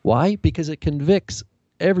 Why? Because it convicts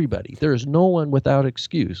everybody. There is no one without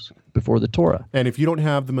excuse before the Torah. And if you don't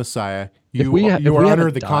have the Messiah, you are under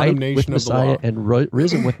the condemnation with Messiah of the law. And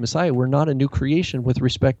risen with Messiah, we're not a new creation with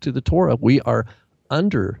respect to the Torah. We are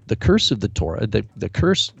under the curse of the Torah. The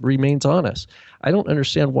curse remains on us. I don't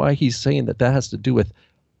understand why he's saying that has to do with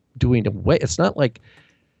doing away. It's not like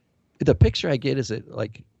the picture I get is that,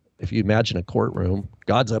 like, if you imagine a courtroom,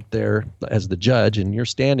 God's up there as the judge, and you're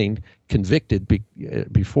standing convicted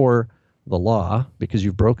before the law because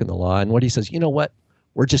you've broken the law. And what he says, you know what?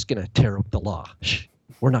 We're just going to tear up the law.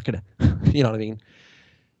 We're not going to, you know what I mean?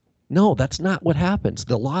 No, that's not what happens.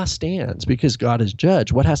 The law stands because God is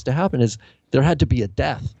judge. What has to happen is there had to be a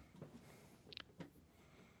death.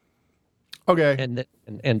 Okay.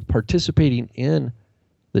 And participating in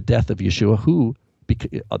the death of Yeshua, who,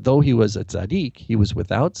 though he was a tzaddik, he was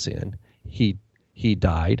without sin. He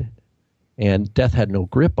died, and death had no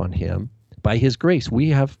grip on him. By his grace, we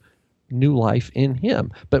have new life in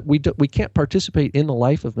him. But we can't participate in the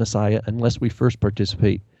life of Messiah unless we first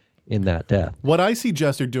participate in that death. What I see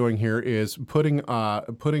Jester doing here is putting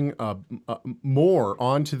more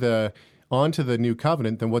onto the new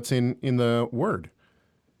covenant than what's in the Word.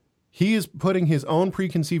 He is putting his own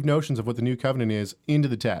preconceived notions of what the new covenant is into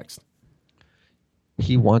the text.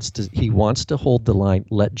 He wants to hold the line,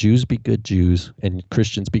 let Jews be good Jews and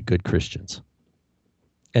Christians be good Christians.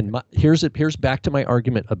 And here's back to my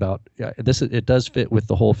argument about this. It does fit with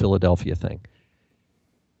the whole Philadelphia thing.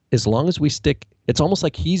 As long as we stick, it's almost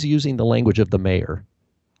like he's using the language of the mayor.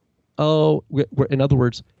 In other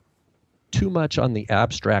words, too much on the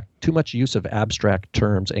abstract, too much use of abstract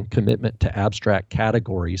terms and commitment to abstract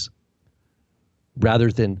categories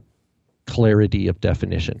rather than clarity of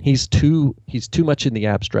definition. He's too much in the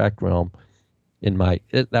abstract realm.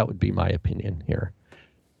 That would be my opinion here.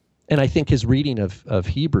 And I think his reading of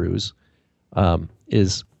Hebrews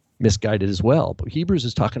is misguided as well. But Hebrews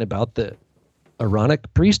is talking about the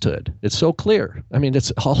Aaronic priesthood. It's so clear. I mean,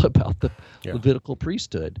 it's all about the Levitical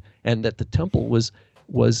priesthood, and that the temple was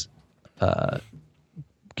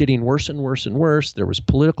getting worse and worse and worse. There was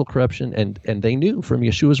political corruption, and they knew from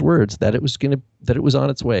Yeshua's words that it was on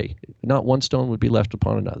its way. Not one stone would be left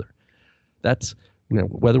upon another. That's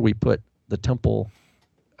whether we put the temple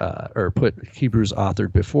or put Hebrews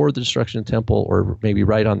authored before the destruction of the temple, or maybe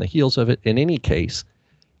right on the heels of it. In any case,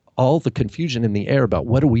 all the confusion in the air about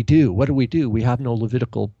what do we do? What do we do? We have no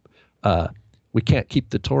Levitical. We can't keep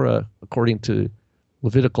the Torah according to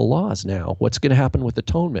Levitical laws now. What's going to happen with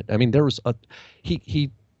atonement? I mean, he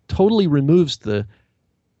totally removes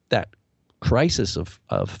that crisis of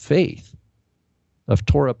faith, of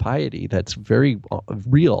Torah piety that's very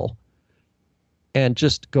real, and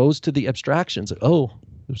just goes to the abstractions. Oh,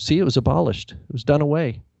 see, it was abolished. It was done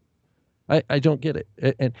away. I don't get it.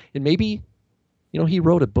 And maybe, he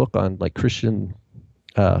wrote a book on like Christian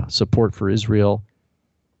support for Israel.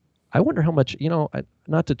 I wonder how much,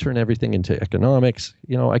 not to turn everything into economics,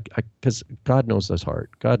 because God knows his heart.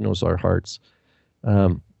 God knows our hearts.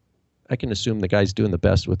 I can assume the guy's doing the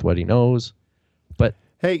best with what he knows. But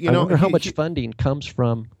hey, I wonder how much funding comes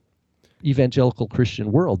from evangelical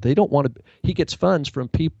Christian world. They don't want to. He gets funds from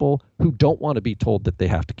people who don't want to be told that they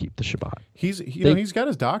have to keep the Shabbat. He's got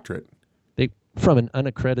his doctorate. From an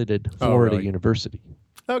unaccredited Florida university.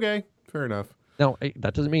 Okay, fair enough. Now,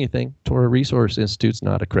 that doesn't mean anything. Torah Resource Institute's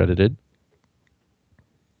not accredited.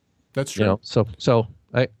 That's true.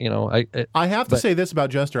 I have to say this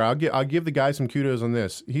about Jester. I'll give the guy some kudos on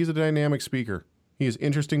this. He's a dynamic speaker. He is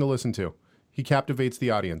interesting to listen to. He captivates the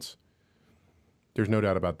audience. There's no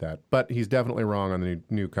doubt about that. But he's definitely wrong on the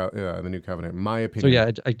new covenant, in my opinion. So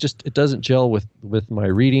yeah, it doesn't gel with my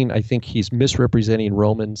reading. I think he's misrepresenting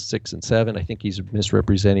Romans 6 and 7. I think he's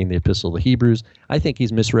misrepresenting the Epistle to Hebrews. I think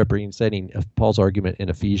he's misrepresenting Paul's argument in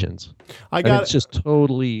Ephesians. It's just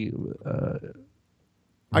totally.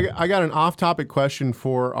 I got an off-topic question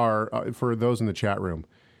for those in the chat room.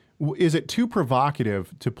 Is it too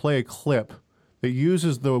provocative to play a clip that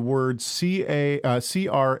uses the word CRAP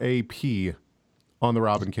on the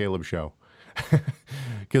Rob and Caleb show.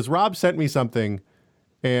 Because Rob sent me something,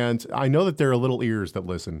 and I know that there are little ears that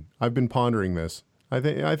listen. I've been pondering this. I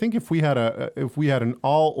think if we had an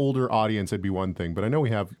all older audience, it'd be one thing. But I know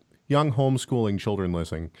we have young homeschooling children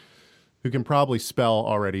listening who can probably spell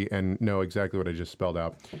already and know exactly what I just spelled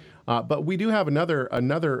out. But we do have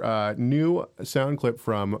another new sound clip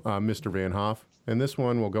from Mr. Van Hoff, and this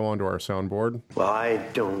one will go onto our soundboard. Well, I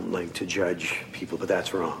don't like to judge people, but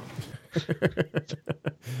that's wrong.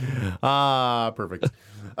 Perfect.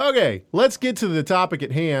 Okay, let's get to the topic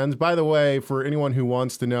at hand. By the way, for anyone who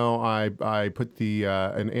wants to know, I put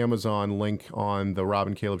an Amazon link on the Rob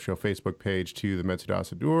and Caleb Show Facebook page to the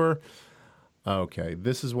Metzudas Hadur. Okay,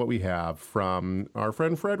 this is what we have from our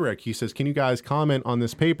friend Frederick. He says, can you guys comment on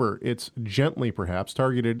this paper? It's gently, perhaps,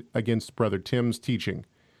 targeted against Brother Tim's teaching.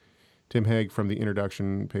 Tim Hegg from the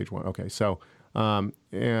introduction, page 1. Okay, so,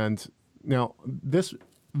 and now this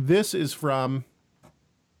is from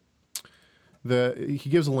he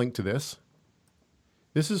gives a link to this.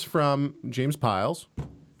 This is from James Pyles,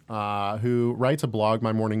 who writes a blog,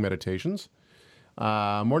 My Morning Meditations.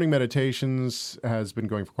 Morning Meditations has been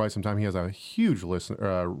going for quite some time. He has a huge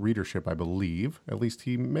readership, I believe. At least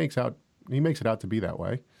he makes it out to be that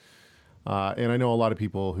way. And I know a lot of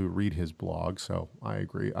people who read his blog, so I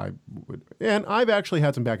agree. And I've actually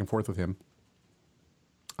had some back and forth with him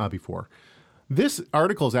before. This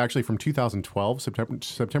article is actually from 2012, September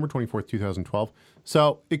 24th, 2012.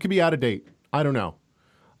 So it could be out of date. I don't know.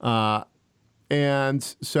 And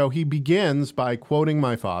so he begins by quoting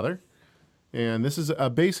my father. And this is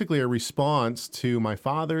basically a response to my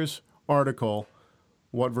father's article,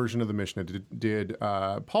 What Version of the Mishnah did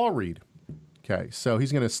Paul read? Okay, so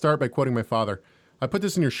he's going to start by quoting my father. I put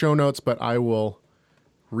this in your show notes, but I will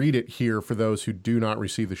read it here for those who do not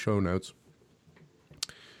receive the show notes.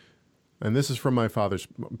 And this is from my father's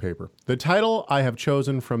paper. The title I have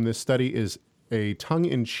chosen from this study is a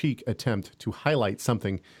tongue-in-cheek attempt to highlight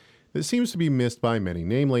something that seems to be missed by many,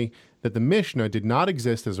 namely that the Mishnah did not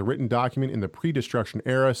exist as a written document in the pre-destruction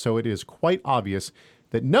era, so it is quite obvious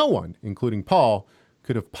that no one, including Paul,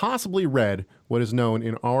 could have possibly read what is known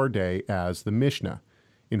in our day as the Mishnah.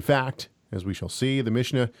 In fact, as we shall see, the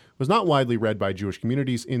Mishnah was not widely read by Jewish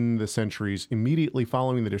communities in the centuries immediately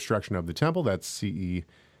following the destruction of the temple. That's 70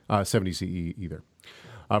 CE either.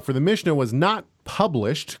 For the Mishnah was not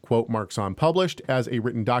published, quote marks on published, as a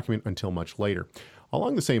written document until much later.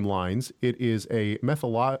 Along the same lines, it is a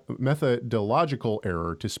methodological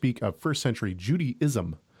error to speak of first century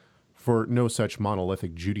Judaism, for no such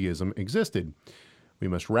monolithic Judaism existed. We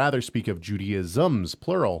must rather speak of Judaisms,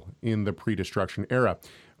 plural, in the pre-destruction era.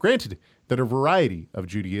 Granted that a variety of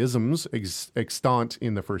Judaisms extant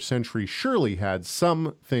in the first century surely had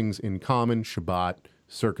some things in common, Shabbat,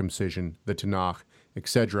 circumcision, the Tanakh,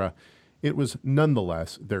 etc., it was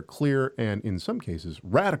nonetheless their clear and, in some cases,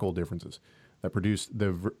 radical differences that produced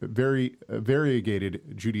the very variegated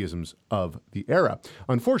Judaisms of the era.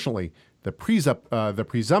 Unfortunately, the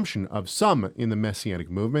presumption of some in the Messianic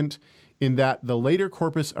movement, in that the later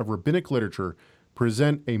corpus of rabbinic literature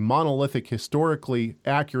present a monolithic, historically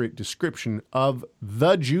accurate description of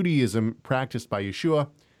the Judaism practiced by Yeshua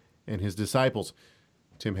and his disciples.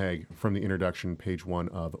 Tim Hegg from the introduction, page 1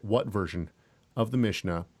 of What Version of the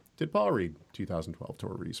Mishnah Did Paul Read? 2012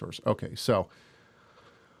 Torah Resource. Okay, so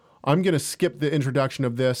I'm going to skip the introduction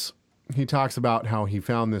of this. He talks about how he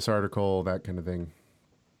found this article, that kind of thing.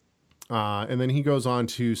 And then he goes on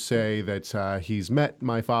to say that he's met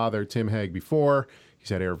my father, Tim Hegg, before. He's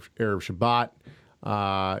had Erev Shabbat.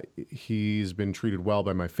 He's been treated well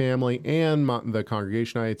by my family and the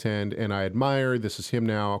congregation I attend, and I admire, this is him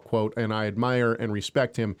now, quote, and I admire and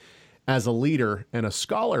respect him as a leader and a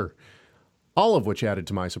scholar. All of which added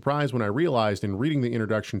to my surprise when I realized in reading the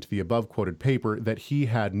introduction to the above quoted paper that he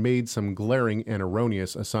had made some glaring and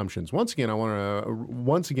erroneous assumptions. Once again, I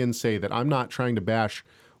want to say that we're not trying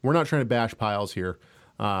to bash Pyles here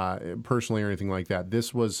personally or anything like that.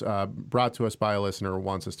 This was brought to us by a listener who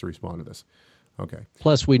wants us to respond to this. Okay.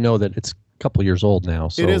 Plus, we know that it's a couple years old now.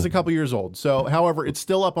 So. It is a couple years old. So, however, it's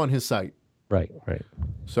still up on his site. Right.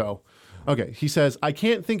 So, okay. He says, I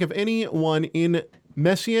can't think of anyone in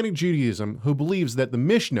Messianic Judaism who believes that the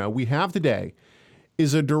Mishnah we have today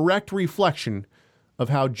is a direct reflection of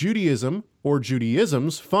how Judaism or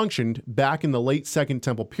Judaisms functioned back in the late Second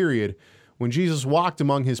Temple period when Jesus walked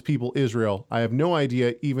among his people Israel. I have no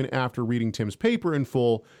idea, even after reading Tim's paper in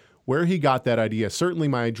full, where he got that idea. Certainly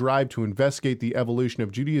my drive to investigate the evolution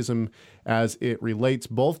of Judaism as it relates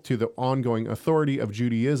both to the ongoing authority of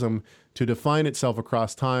Judaism to define itself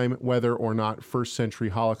across time, whether or not first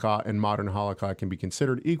century halakha and modern halakha can be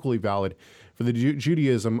considered equally valid for the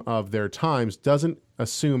Judaism of their times, doesn't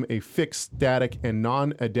assume a fixed, static, and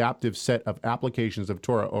non-adaptive set of applications of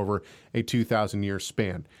Torah over a 2,000-year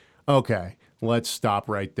span. Okay, let's stop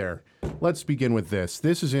right there. Let's begin with this.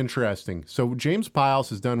 This is interesting. So James Pyles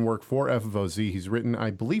has done work for FFOZ. He's written,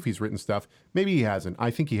 I believe he's written stuff. Maybe he hasn't.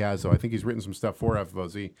 I think he has, though. I think he's written some stuff for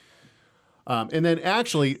FFOZ. And then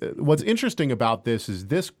actually, what's interesting about this is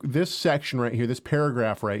this section right here, this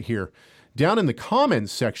paragraph right here. Down in the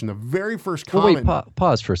comments section, the very first comment... Well, wait,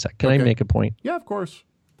 pause for a sec. Can I make a point? Yeah, of course.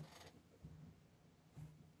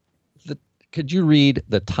 Could you read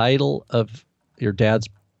the title of your dad's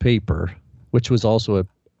paper, which was also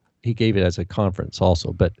he gave it as a conference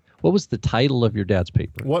also, but what was the title of your dad's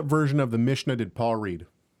paper? What version of the Mishnah did Paul read?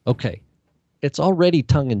 Okay. It's already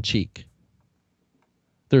tongue-in-cheek.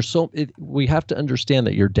 We have to understand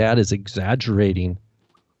that your dad is exaggerating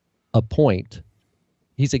a point.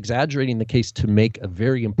 He's exaggerating the case to make a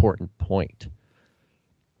very important point.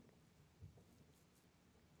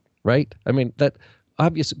 Right? I mean, that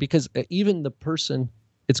obviously, because even the person,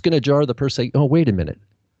 it's going to jar the person saying, oh, wait a minute.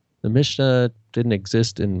 The Mishnah didn't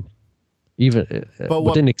exist didn't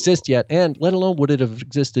exist yet, and let alone would it have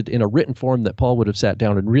existed in a written form that Paul would have sat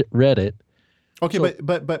down and read it. Okay, so,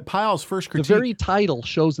 but Pyle's first critique... The very title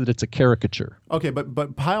shows that it's a caricature. Okay,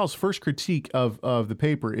 but Pyle's first critique of the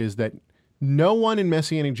paper is that no one in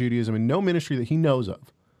Messianic Judaism and no ministry that he knows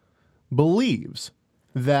of believes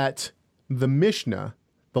that the Mishnah,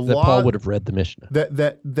 the law... That Paul would have read the Mishnah.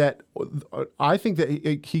 That I think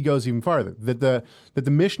that he goes even farther. That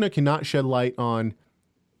the Mishnah cannot shed light on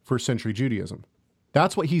first century Judaism.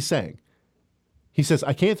 That's what he's saying. He says,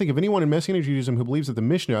 I can't think of anyone in Messianic Judaism who believes that the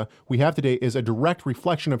Mishnah we have today is a direct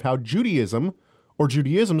reflection of how Judaism or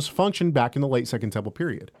Judaisms functioned back in the late Second Temple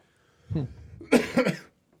period.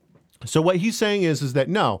 So what he's saying is that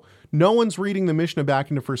no one's reading the Mishnah back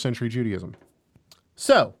into first century Judaism.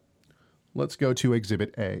 So let's go to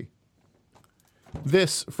Exhibit A.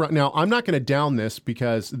 Now, I'm not going to down this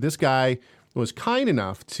because this guy was kind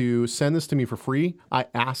enough to send this to me for free. I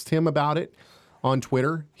asked him about it on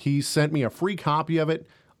Twitter. He sent me a free copy of it.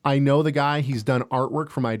 I know the guy. He's done artwork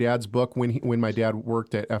for my dad's book when my dad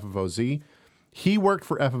worked at FFOZ. He worked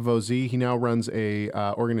for FFOZ. He now runs a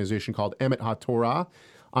organization called Anachronism.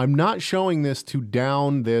 I'm not showing this to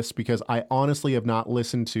down this because I honestly have not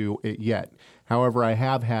listened to it yet. However, I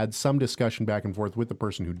have had some discussion back and forth with the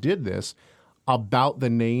person who did this about the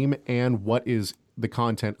name and what is the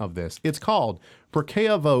content of this. It's called Pirkei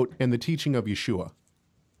Avot and the Teaching of Yeshua.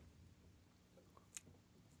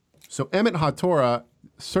 So Emet HaTorah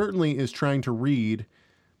certainly is trying to read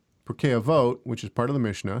Pirkei Avot, which is part of the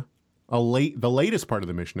Mishnah, the latest part of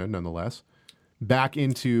the Mishnah, nonetheless, back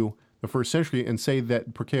into the first century and say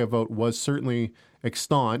that Pirkei Avot was certainly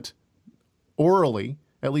extant orally,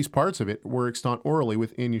 at least parts of it were extant orally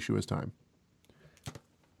within Yeshua's time.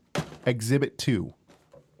 Exhibit 2.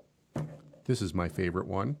 This is my favorite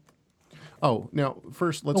one. Oh, now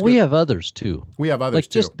first let's. We have others too. We have others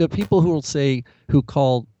too. Like just the people who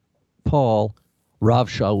call Paul Rav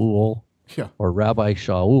Shaul or Rabbi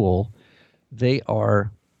Shaul, they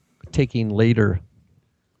are taking later,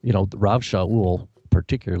 Rav Shaul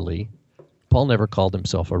particularly. Paul never called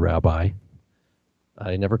himself a rabbi.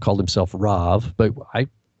 He never called himself Rav, but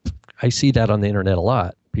I see that on the internet a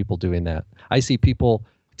lot, people doing that. I see people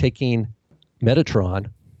taking Metatron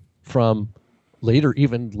from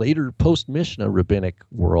even later post-Mishnah rabbinic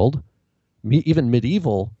world, even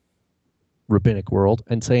medieval rabbinic world,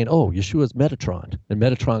 and saying, oh, Yeshua's Metatron. And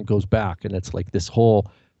Metatron goes back, and it's like this whole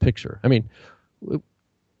picture. I mean,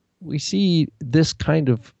 we see this kind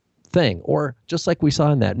of thing. Or just like we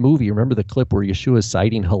saw in that movie, remember the clip where Yeshua's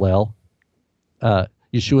citing Hillel?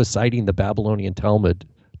 Yeshua's citing the Babylonian Talmud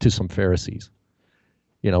to some Pharisees.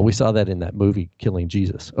 We saw that in that movie, Killing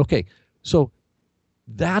Jesus. Okay, so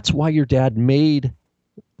that's why your dad made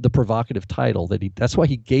the provocative title. That's why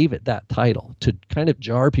he gave it that title, to kind of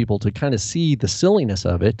jar people, to kind of see the silliness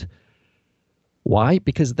of it. Why?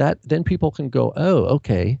 Because then people can go, oh,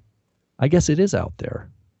 okay, I guess it is out there.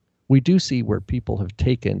 We do see where people have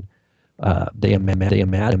taken, they imagine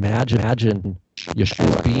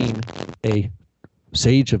Yeshua being a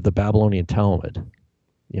sage of the Babylonian Talmud,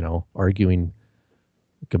 arguing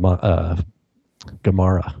Gemara.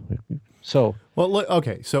 So look,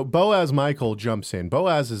 okay. So Boaz Michael jumps in.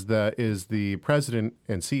 Boaz is the president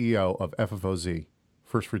and CEO of FFOZ,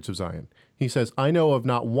 First Fruits of Zion. He says, "I know of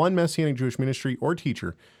not one Messianic Jewish ministry or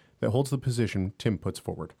teacher that holds the position Tim puts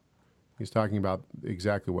forward. He's talking about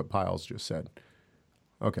exactly what Pyles just said.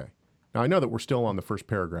 Okay. Now, I know that we're still on the first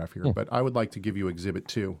paragraph here, but I would like to give you Exhibit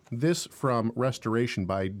 2. This from Restoration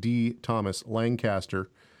by D. Thomas Lancaster,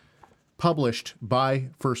 published by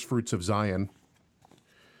First Fruits of Zion,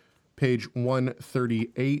 page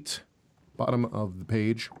 138, bottom of the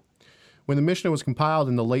page. When the Mishnah was compiled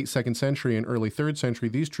in the late 2nd century and early 3rd century,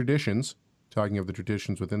 these traditions, talking of the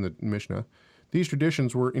traditions within the Mishnah, these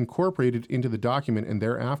traditions were incorporated into the document and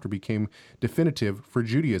thereafter became definitive for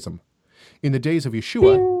Judaism. In the days of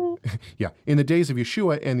Yeshua, in the days of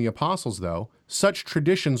Yeshua and the apostles, though, such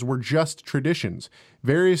traditions were just traditions,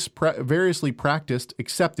 variously practiced,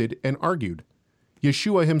 accepted, and argued.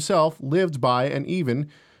 Yeshua himself lived by and even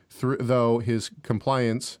through his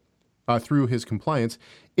compliance,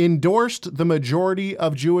 endorsed the majority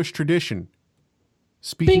of Jewish tradition.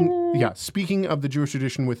 Speaking of the Jewish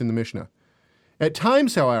tradition within the Mishnah. At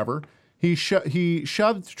times, however, he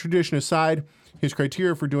shoved tradition aside. His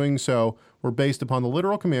criteria for doing so were based upon the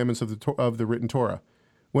literal commandments of the written Torah.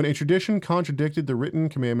 When a tradition contradicted the written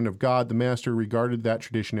commandment of God, the master regarded that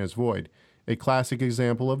tradition as void. A classic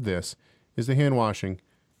example of this is the hand washing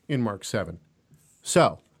in Mark 7.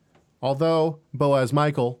 So, although Boaz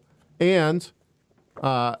Michael and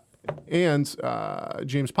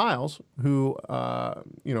James Pyles, who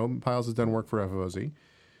Pyles has done work for FOZ,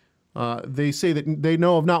 they say that they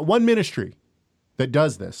know of not one ministry that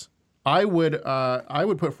does this. I would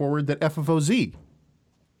put forward that FFOZ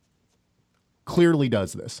clearly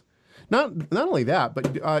does this. Not only that,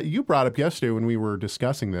 but you brought up yesterday when we were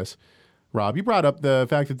discussing this, Rob, you brought up the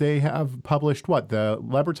fact that they have published the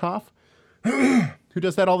Lebertov, who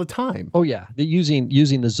does that all the time. Oh yeah,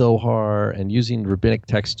 using the Zohar and using rabbinic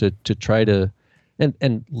text to try to,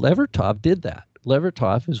 and Levertov did that.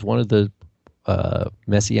 Levertov is one of the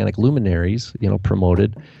Messianic luminaries,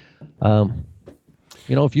 promoted.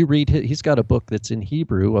 If you read, he's got a book that's in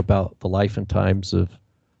Hebrew about the life and times of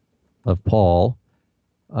Paul.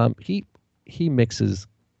 He mixes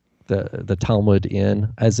the Talmud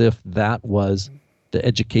in as if that was the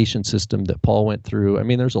education system that Paul went through. I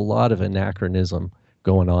mean, there's a lot of anachronism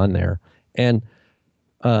going on there, and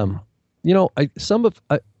I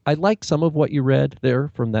like some of what you read there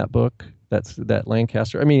from that book. That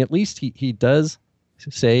Lancaster. I mean, at least he does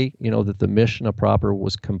say that the Mishnah proper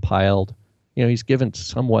was compiled. He's given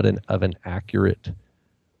somewhat of an accurate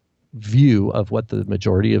view of what the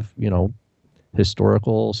majority of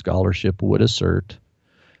historical scholarship would assert.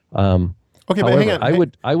 Okay, however, but hang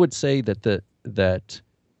on. I would say that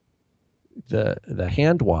the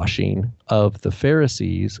hand washing of the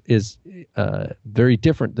Pharisees is very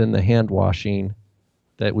different than the hand washing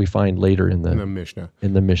that we find later in the Mishnah.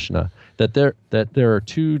 That there are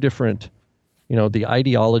two different. The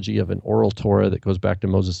ideology of an oral Torah that goes back to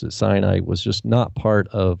Moses at Sinai was just not part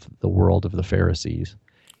of the world of the Pharisees,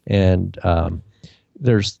 and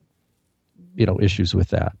there's issues with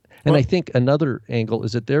that. And I think another angle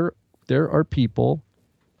is that there are people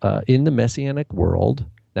in the Messianic world.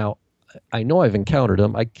 Now, I know I've encountered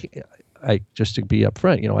them. I just to be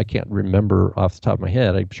upfront, I can't remember off the top of my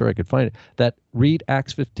head. I'm sure I could find it. That read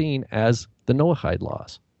Acts 15 as the Noahide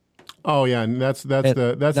laws. Oh yeah, and that's the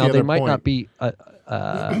now the other there might point. not be.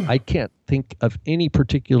 I can't think of any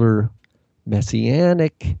particular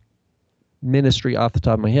Messianic ministry off the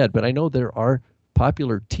top of my head, but I know there are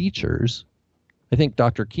popular teachers. I think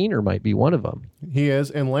Dr. Keener might be one of them. He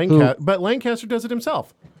is, and but Lancaster does it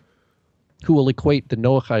himself. Who will equate the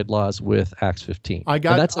Noahide laws with Acts 15. And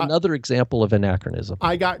that's another example of anachronism.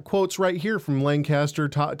 I got quotes right here from Lancaster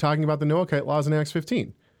talking about the Noahide laws in Acts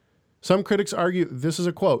 15. Some critics argue, this is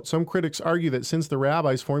a quote, some critics argue that since the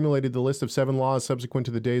rabbis formulated the list of 7 laws subsequent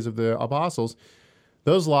to the days of the apostles,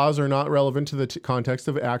 those laws are not relevant to the context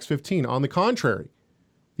of Acts 15. On the contrary,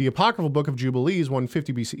 the apocryphal book of Jubilees,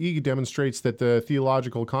 150 BCE, demonstrates that the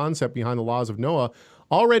theological concept behind the laws of Noah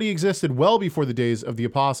already existed well before the days of the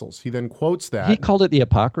apostles. He then quotes that. He called it the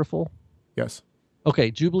apocryphal? Yes.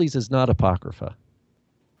 Okay, Jubilees is not apocrypha.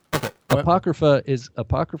 Okay. Apocrypha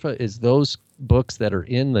is those books that are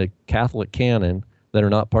in the Catholic canon that are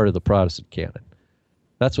not part of the Protestant canon.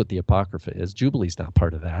 That's what the apocrypha is. Jubilee's not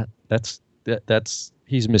part of that. That's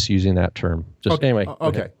he's misusing that term. Anyway.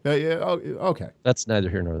 Okay. Okay. That's neither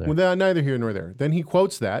here nor there. Well, neither here nor there. Then he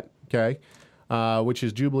quotes that. Okay. Which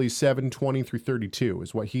is Jubilees 7:20 through 32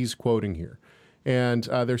 is what he's quoting here, and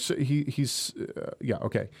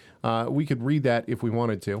we could read that if we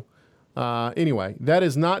wanted to. Anyway, that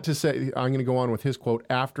is not to say I'm going to go on with his quote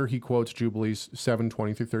after he quotes Jubilees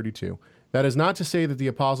 7:20 through 32. That is not to say that the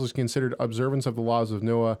apostles considered observance of the laws of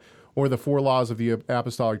Noah or the 4 laws of the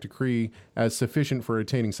apostolic decree as sufficient for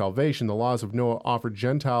attaining salvation. The laws of Noah offered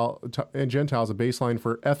Gentiles a baseline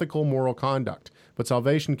for ethical moral conduct, but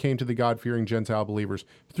salvation came to the God-fearing Gentile believers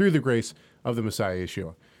through the grace of the Messiah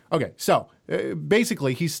Yeshua. Okay, so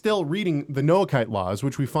basically he's still reading the Noahide laws,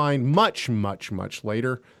 which we find much, much, much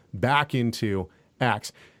later, back into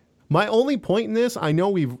Acts. My only point in this, I know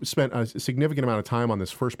we've spent a significant amount of time on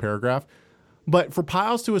this first paragraph, but for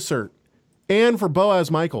Pyles to assert, and for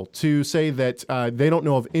Boaz Michael to say that they don't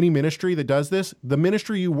know of any ministry that does this, the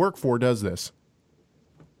ministry you work for does this.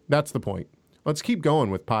 That's the point. Let's keep going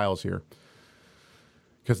with Pyles here,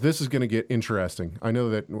 because this is going to get interesting. I know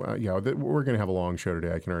that, that we're going to have a long show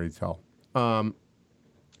today. I can already tell.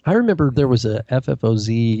 I remember there was a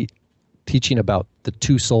FFOZ teaching about the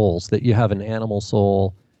 2 souls, that you have an animal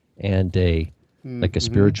soul and a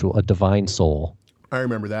spiritual, a divine soul. I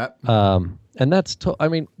remember that. And that's,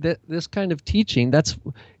 this kind of teaching, that's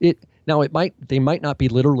it. Now they might not be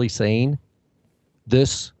literally saying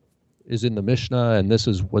this is in the Mishnah and this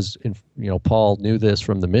was in, Paul knew this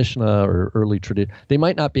from the Mishnah or early tradition. They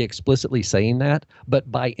might not be explicitly saying that,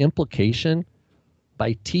 but by implication,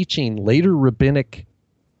 by teaching later rabbinic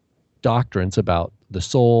doctrines about the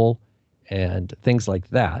soul and things like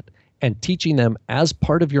that, and teaching them as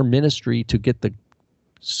part of your ministry to get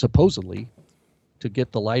supposedly to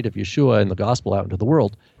get the light of Yeshua and the gospel out into the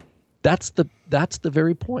world, that's the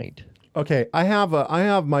very point. Okay, I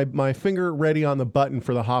have my finger ready on the button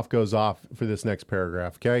for the Hoff goes off for this next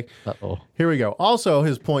paragraph, okay? Uh-oh. Here we go. Also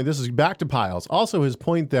his point, this is back to Pyles. Also his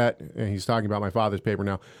point that, and he's talking about my father's paper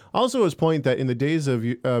now, also his point that in the days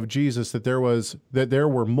of Jesus that there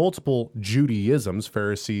were multiple Judaisms,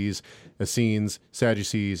 Pharisees, Essenes,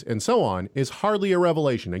 Sadducees, and so on, is hardly a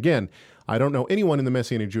revelation. Again, I don't know anyone in the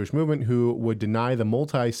Messianic Jewish movement who would deny the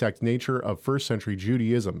multi-sect nature of first century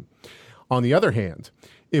Judaism. On the other hand,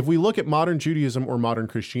 if we look at modern Judaism or modern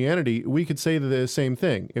Christianity, we could say the same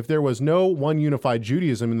thing. If there was no one unified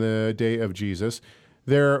Judaism in the day of Jesus,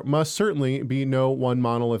 there must certainly be no one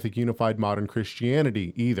monolithic unified modern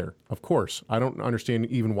Christianity either. Of course, I don't understand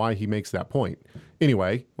even why he makes that point.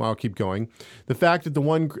 Anyway, well, I'll keep going. The fact that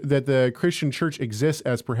the Christian church exists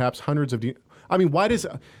as perhaps hundreds of... why does...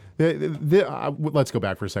 let's go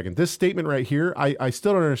back for a second. This statement right here, I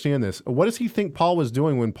still don't understand this. What does he think Paul was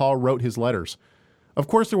doing when Paul wrote his letters? Of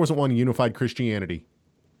course there wasn't one unified Christianity.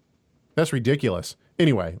 That's ridiculous.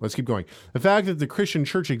 Anyway, let's keep going. The fact that the Christian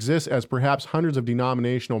church exists as perhaps hundreds of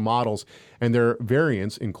denominational models and their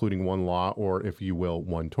variants, including one law or, if you will,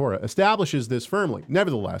 one Torah, establishes this firmly.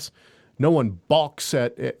 Nevertheless, no one balks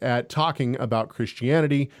at talking about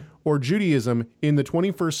Christianity or Judaism in the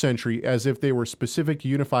 21st century as if they were specific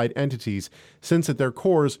unified entities, since at their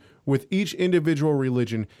cores, with each individual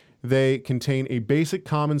religion, they contain a basic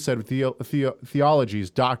common set of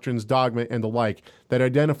theologies, doctrines, dogma, and the like that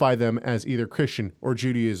identify them as either Christian or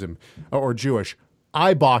Judaism or Jewish.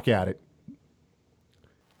 I balk at it.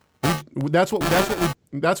 That's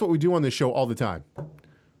what we do on this show all the time.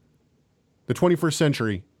 The 21st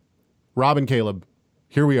century, Rob and Caleb,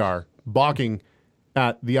 here we are, balking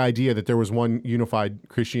at the idea that there was one unified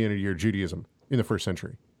Christianity or Judaism in the first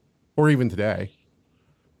century, or even today.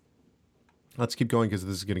 Let's keep going because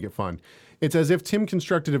this is going to get fun. It's as if Tim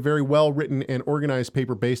constructed a very well-written and organized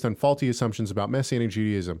paper based on faulty assumptions about Messianic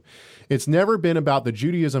Judaism. It's never been about the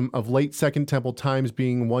Judaism of late Second Temple times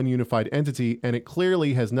being one unified entity, and it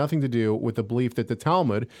clearly has nothing to do with the belief that the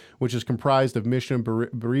Talmud, which is comprised of Mishnah,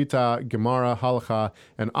 Berita, Gemara, Halakha,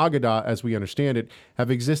 and Agadah, as we understand it,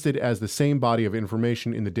 have existed as the same body of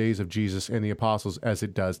information in the days of Jesus and the apostles as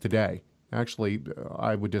it does today. Actually,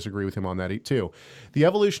 I would disagree with him on that too. The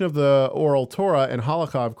evolution of the Oral Torah and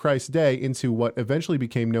Halakha of Christ's day into what eventually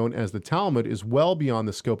became known as the Talmud is well beyond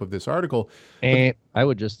the scope of this article. And I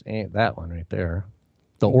would just that one right there.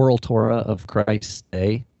 The Oral Torah of Christ's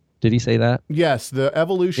day. Did he say that? Yes, the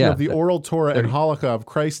evolution of the Oral Torah and Halakha of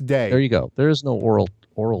Christ's day. There you go. There is no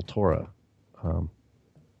oral Torah.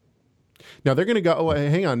 Now they're going to go. Oh,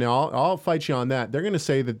 hang on. Now I'll fight you on that. They're going to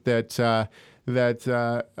say that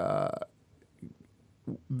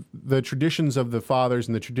the traditions of the fathers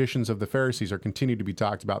and the traditions of the Pharisees are continued to be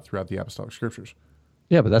talked about throughout the apostolic scriptures.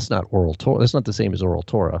 Yeah, but that's not Oral Torah. That's not the same as Oral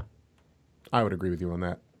Torah. I would agree with you on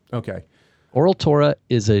that. Okay. Oral Torah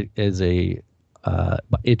is if we're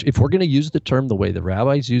going to use the term the way the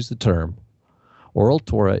rabbis use the term, Oral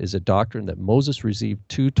Torah is a doctrine that Moses received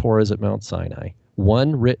 2 Torahs at Mount Sinai,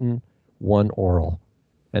 one written, one oral,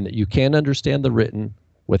 and that you can't understand the written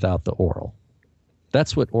without the oral.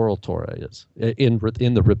 That's what Oral Torah is in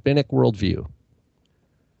the rabbinic worldview.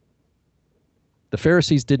 The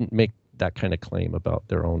Pharisees didn't make that kind of claim about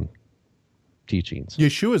their own teachings.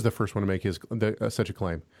 Yeshua is the first one to make such a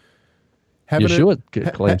claim.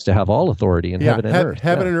 Yeshua claims to have all authority in heaven and earth.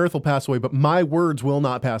 Heaven and earth will pass away, but my words will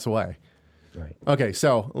not pass away. Right. Okay,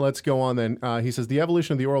 so let's go on then. He says, the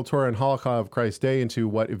evolution of the Oral Torah and Halakha of Christ's day into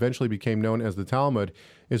what eventually became known as the Talmud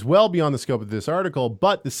is well beyond the scope of this article,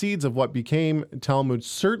 but the seeds of what became Talmud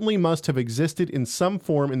certainly must have existed in some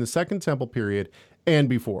form in the Second Temple period and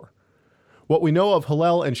before. What we know of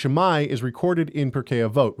Hillel and Shammai is recorded in Pirkei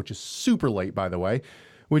Avot, which is super late, by the way,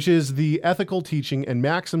 which is the ethical teaching and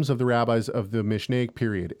maxims of the rabbis of the Mishnaic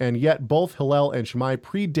period. And yet both Hillel and Shammai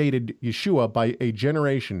predated Yeshua by a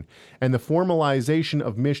generation and the formalization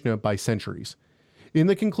of Mishnah by centuries. In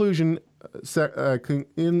the conclusions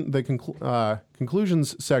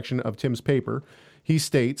section of Tim's paper, he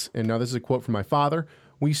states, and now this is a quote from my father,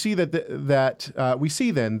 we see then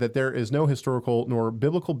that there is no historical nor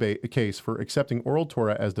biblical case for accepting oral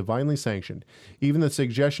Torah as divinely sanctioned. Even the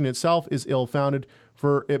suggestion itself is ill-founded,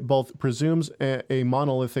 for it both presumes a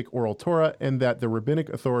monolithic oral Torah and that the rabbinic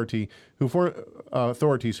authorities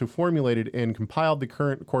who formulated and compiled the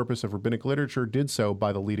current corpus of rabbinic literature did so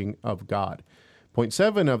by the leading of God. Point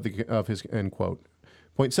 7 of his end quote.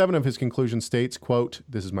 Point 7 of his conclusion states, quote,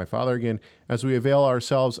 this is my father again, as we avail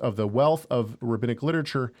ourselves of the wealth of rabbinic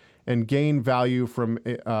literature and gain value from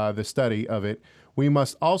the study of it, we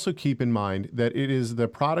must also keep in mind that it is the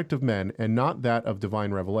product of men and not that of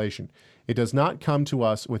divine revelation. It does not come to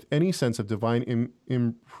us with any sense of divine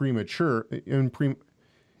imprimatur,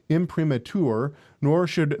 nor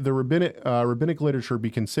should the rabbinic literature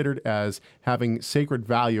be considered as having sacred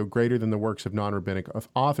value greater than the works of non-rabbinic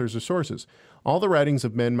authors or sources. All the writings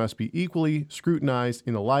of men must be equally scrutinized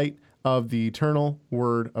in the light of the eternal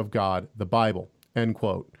word of God, the Bible. End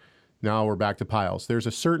quote. Now we're back to Pyles. There's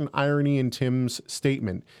a certain irony in Tim's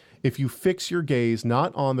statement. If you fix your gaze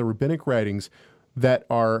not on the rabbinic writings that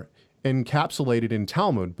are encapsulated in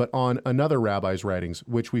Talmud, but on another rabbi's writings,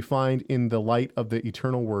 which we find in the light of the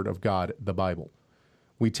eternal word of God, the Bible.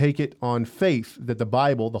 We take it on faith that the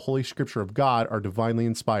Bible, the Holy Scripture of God, are divinely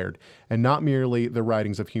inspired, and not merely the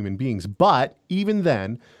writings of human beings. But even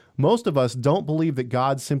then, most of us don't believe that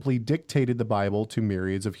God simply dictated the Bible to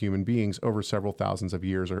myriads of human beings over several thousands of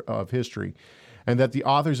years of history, and that the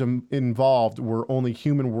authors involved were only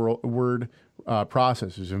human word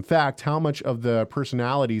processors. In fact, how much of the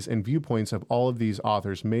personalities and viewpoints of all of these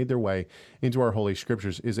authors made their way into our Holy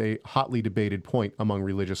Scriptures is a hotly debated point among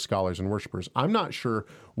religious scholars and worshipers. I'm not sure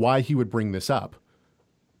why he would bring this up.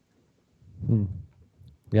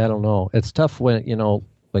 Yeah, I don't know. It's tough when,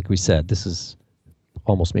 like we said, this is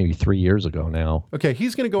almost maybe 3 years ago now. Okay,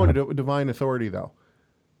 he's going to go into divine authority, though.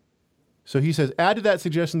 So he says, add to that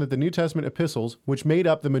suggestion that the New Testament epistles, which made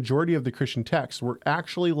up the majority of the Christian texts, were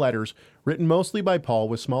actually letters written mostly by Paul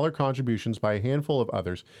with smaller contributions by a handful of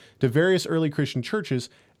others to various early Christian churches,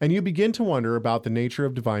 and you begin to wonder about the nature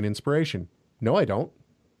of divine inspiration. No, I don't.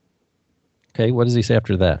 Okay, what does he say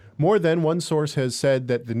after that? More than one source has said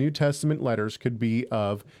that the New Testament letters could be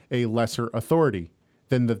of a lesser authority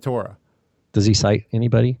than the Torah. Does he cite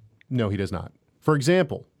anybody? No, he does not. For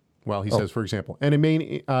example, says, for example, and it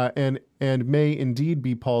may may indeed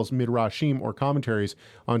be Paul's midrashim or commentaries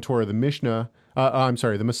on Torah, the Mishnah,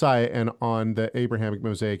 the Messiah, and on the Abrahamic,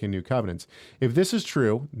 Mosaic, and New Covenants. If this is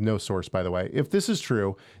true, no source, by the way, if this is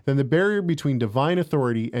true, then the barrier between divine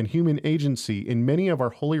authority and human agency in many of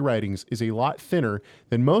our holy writings is a lot thinner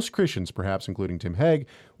than most Christians, perhaps including Tim Hegg,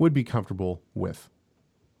 would be comfortable with.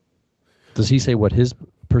 Does he say what his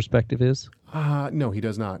perspective is? No, he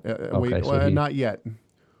does not. Okay, not yet.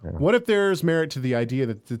 Yeah. What if there's merit to the idea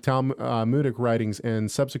that the Talmudic writings and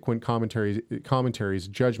subsequent commentaries,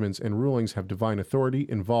 judgments, and rulings have divine authority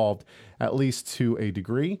involved, at least to a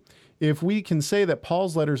degree? If we can say that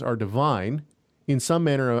Paul's letters are divine in some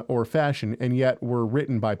manner or fashion, and yet were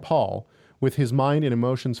written by Paul, with his mind and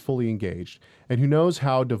emotions fully engaged, and who knows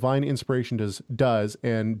how divine inspiration does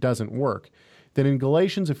and doesn't work, then in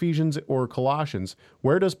Galatians, Ephesians, or Colossians,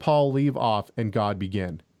 where does Paul leave off and God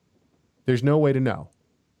begin? There's no way to know.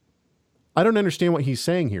 I don't understand what he's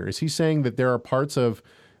saying here. Is he saying that there are parts of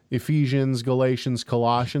Ephesians, Galatians,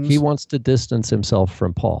 Colossians? He wants to distance himself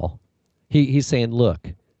from Paul. He's saying, look,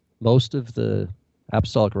 most of the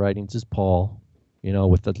apostolic writings is Paul,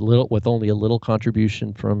 with only a little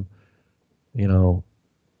contribution from,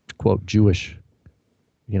 quote, Jewish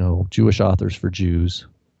authors for Jews.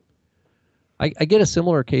 I get a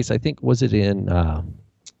similar case, I think, was it in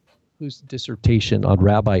whose dissertation on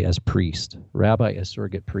rabbi as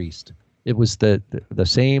surrogate priest. It was the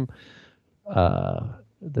same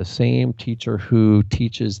teacher who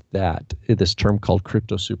teaches this term called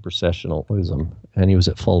crypto-supersessionalism, and he was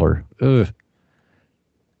at Fuller. Ugh.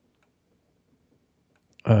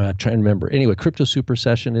 Trying to remember. Anyway, crypto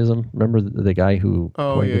supersessionism. Remember the guy who?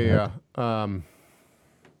 Oh yeah. Oh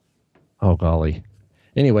golly.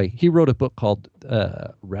 Anyway, he wrote a book called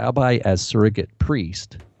 "Rabbi as Surrogate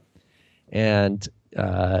Priest," and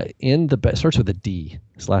starts with a D.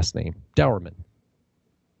 His last name, Dowerman.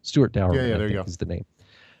 Stuart Dowerman. Yeah, there I you think go. is the name.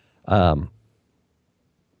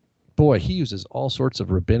 Boy, he uses all sorts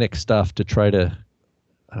of rabbinic stuff to try to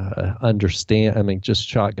understand. I mean, just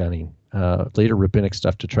shotgunning. Later rabbinic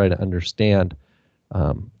stuff to try to understand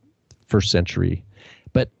first century.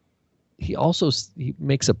 But he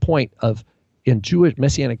makes a point of in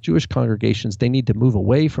Messianic Jewish congregations, they need to move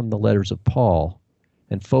away from the letters of Paul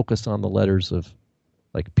and focus on the letters of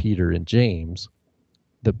like Peter and James,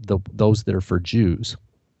 those that are for Jews.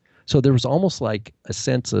 So there was almost like a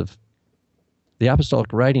sense of the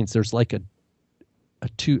apostolic writings. There's like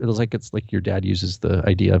it's like your dad uses the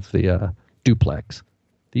idea of the duplex.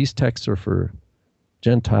 These texts are for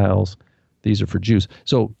Gentiles. These are for Jews.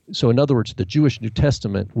 So in other words, the Jewish New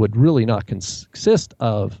Testament would really not consist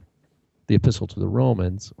of the Epistle to the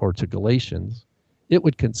Romans or to Galatians. It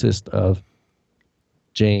would consist of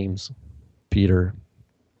James, Peter,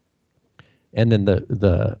 and then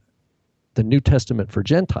the New Testament for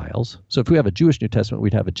Gentiles. So if we have a Jewish New Testament,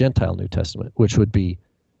 we'd have a Gentile New Testament, which would be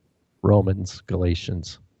Romans,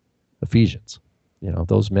 Galatians, Ephesians.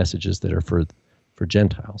 Those messages that are for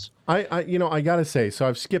Gentiles. I gotta say, so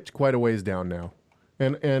I've skipped quite a ways down now,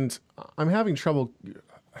 and I'm having trouble.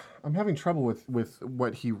 I'm having trouble with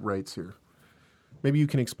what he writes here. Maybe you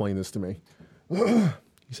can explain this to me.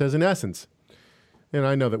 He says, in essence, and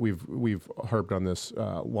I know that we've harped on this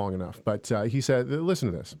long enough, but he said,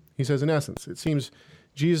 listen to this. He says, in essence, it seems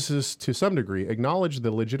Jesus, to some degree, acknowledged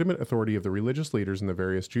the legitimate authority of the religious leaders in the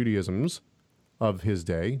various Judaisms of his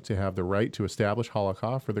day to have the right to establish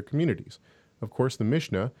halakha for their communities. Of course, the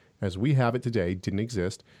Mishnah, as we have it today, didn't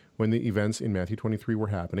exist when the events in Matthew 23 were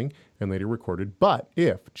happening and later recorded. But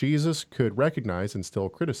if Jesus could recognize and still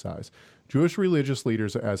criticize Jewish religious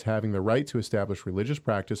leaders as having the right to establish religious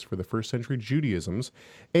practice for the first century Judaisms,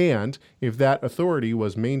 and if that authority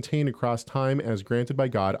was maintained across time as granted by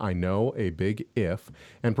God, I know, a big if,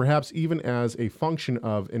 and perhaps even as a function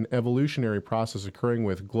of an evolutionary process occurring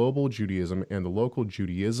with global Judaism and the local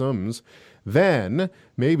Judaisms, then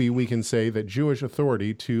maybe we can say that Jewish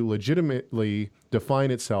authority to legitimately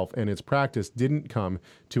define itself and its practice didn't come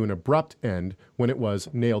to an abrupt end when it was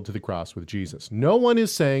nailed to the cross with Jesus. No one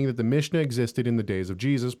is saying that the Mishnah existed in the days of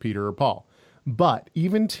Jesus, Peter, or Paul. But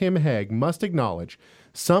even Tim Hegg must acknowledge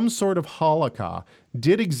some sort of halakha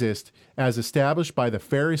did exist as established by the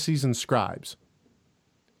Pharisees and scribes.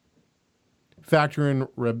 Factor in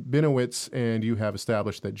Rabinowitz, and you have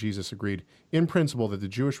established that Jesus agreed in principle that the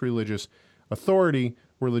Jewish religious authority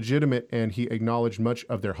were legitimate, and he acknowledged much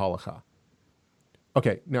of their halakha.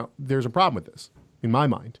 Okay, now there's a problem with this. In my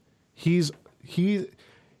mind, he is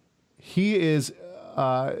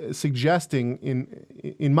suggesting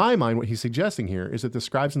in my mind, what he's suggesting here is that the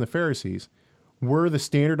scribes and the Pharisees were the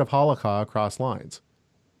standard of halakha across lines.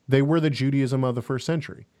 They were the Judaism of the first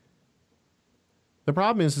century. The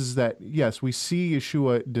problem is that, yes, we see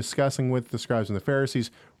Yeshua discussing with the scribes and the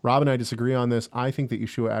Pharisees. Rob and I disagree on this. I think that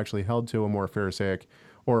Yeshua actually held to a more Pharisaic,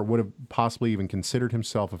 or would have possibly even considered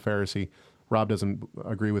himself a Pharisee. Rob doesn't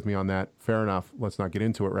agree with me on that. Fair enough. Let's not get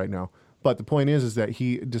into it right now. But the point is that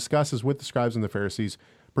he discusses with the scribes and the Pharisees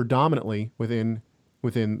predominantly within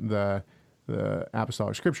the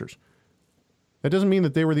apostolic scriptures. That doesn't mean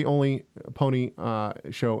that they were the only pony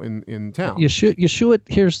show in town. Yeshua,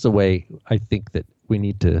 here's the way I think that we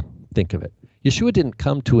need to think of it. Yeshua didn't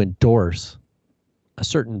come to endorse a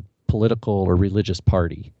certain political or religious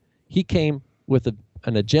party. He came with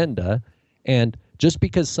an agenda, and just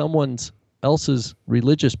because someone else's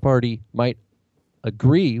religious party might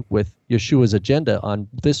agree with Yeshua's agenda on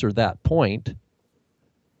this or that point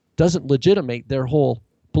doesn't legitimate their whole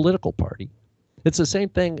political party. It's the same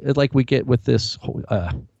thing like we get with this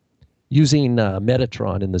using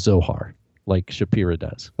Metatron in the Zohar, like Shapira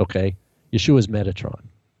does. Okay, Yeshua's Metatron,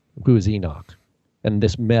 who is Enoch, and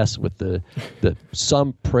this mess with the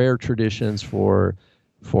some prayer traditions for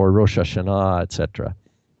Rosh Hashanah, etc.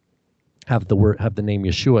 Have the name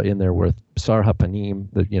Yeshua in there with Sar HaPanim,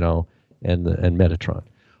 and Metatron.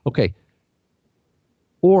 Okay.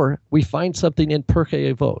 Or we find something in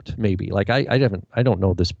Pirkei Avot, maybe. Like I don't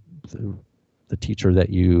know this. The teacher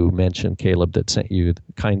that you mentioned, Caleb, that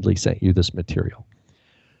kindly sent you this material.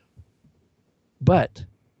 But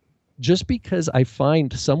just because I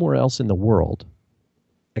find somewhere else in the world,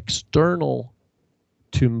 external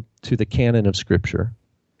to the canon of Scripture,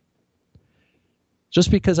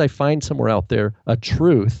 just because I find somewhere out there a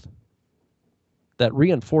truth that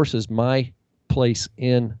reinforces my place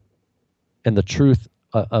in and the truth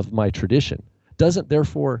of my tradition doesn't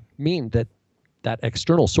therefore mean that that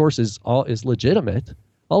external source is legitimate.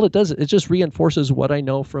 All it does, it just reinforces what I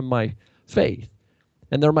know from my faith.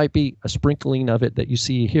 And there might be a sprinkling of it that you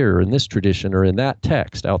see here in this tradition or in that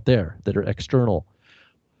text out there that are external.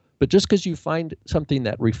 But just because you find something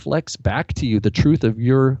that reflects back to you the truth of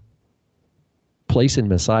your place in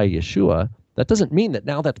Messiah Yeshua, that doesn't mean that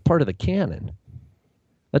now that's part of the canon.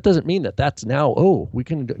 That doesn't mean that that's now, we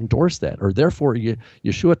can endorse that. Or therefore,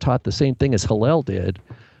 Yeshua taught the same thing as Hillel did.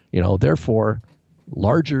 Therefore,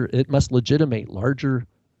 it must legitimate larger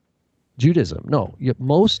Judaism. No,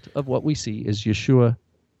 most of what we see is Yeshua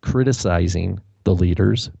criticizing the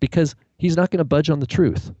leaders because he's not going to budge on the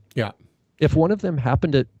truth. Yeah. If one of them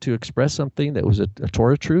happened to express something that was a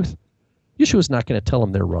Torah truth, Yeshua's not going to tell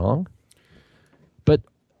them they're wrong. But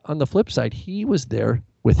on the flip side, he was there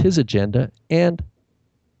with his agenda, and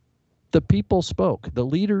the people spoke. The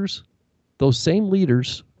leaders, those same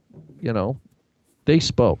leaders, they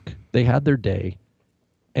spoke. They had their day,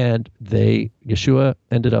 and Yeshua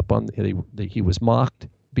ended up he was mocked,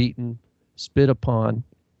 beaten, spit upon,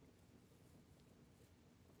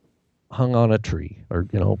 hung on a tree, or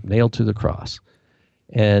nailed to the cross,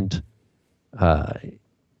 and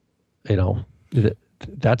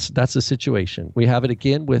that's the situation. We have it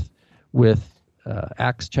again with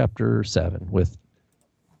Acts chapter 7 with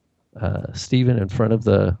Stephen in front of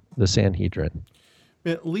the Sanhedrin.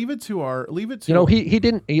 Yeah, leave it to. He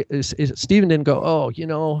didn't. Stephen didn't go,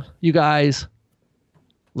 you guys,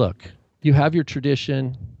 look, you have your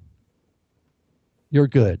tradition. You're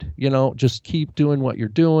good. Just keep doing what you're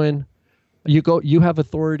doing. You have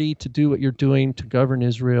authority to do what you're doing to govern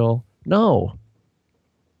Israel. No,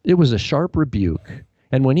 it was a sharp rebuke.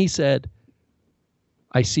 And when he said,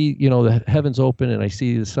 I see, the heavens open and I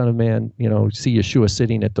see the Son of Man, see Yeshua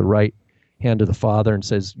sitting at the right hand of the Father and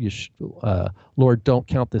says, Lord, don't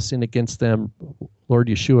count the sin against them. Lord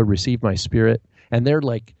Yeshua, receive my spirit. And they're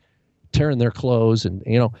like tearing their clothes and,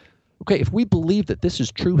 okay, if we believe that this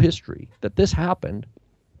is true history, that this happened,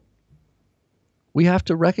 we have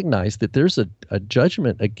to recognize that there's a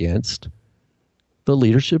judgment against the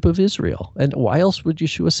leadership of Israel. And why else would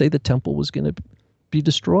Yeshua say the temple was going to be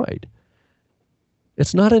destroyed?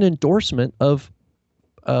 It's not an endorsement of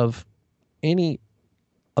any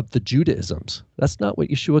of the Judaisms. That's not what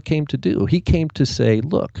Yeshua came to do. He came to say,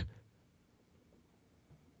 look,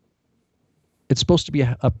 it's supposed to be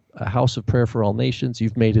a house of prayer for all nations.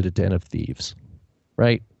 You've made it a den of thieves,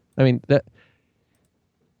 right? I mean, that.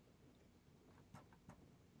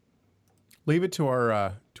 Leave it to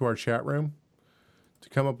our chat room to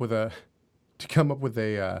come up with a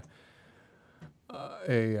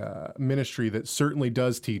ministry that certainly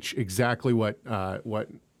does teach exactly what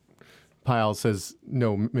Pyles says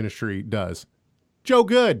no ministry does. Joe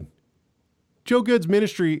Good's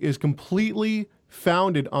ministry is completely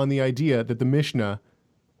founded on the idea that the Mishnah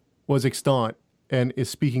was extant and is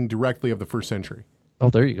speaking directly of the first century. Oh,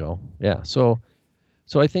 there you go. Yeah. So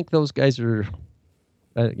I think those guys are.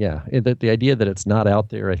 The idea that it's not out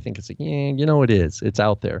there, I think it's it is. It's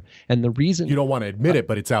out there. And the reason... You don't want to admit it,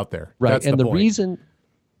 but it's out there. Right. That's and the point. reason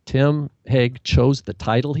Tim Hegg chose the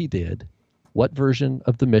title he did, what version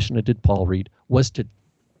of the Mishnah did Paul read, was to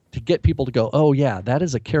get people to go, oh, yeah, that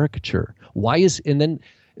is a caricature. Why is... And then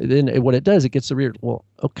what it does, it gets the weird, well,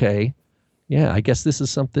 okay, yeah, I guess this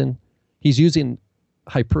is something... He's using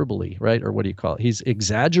hyperbole, right? Or what do you call it? He's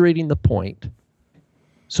exaggerating the point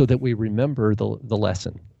so that we remember the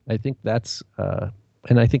lesson. I think that's,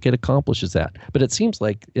 and I think it accomplishes that. But it seems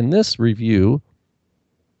like in this review,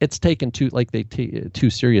 it's taken too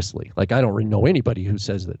seriously. Like, I don't know anybody who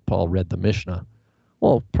says that Paul read the Mishnah.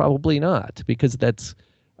 Well, probably not, because that's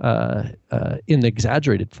in the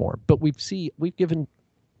exaggerated form. But we've given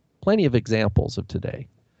plenty of examples of today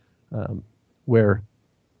where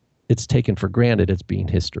it's taken for granted as being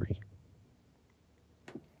history.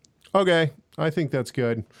 Okay. I think that's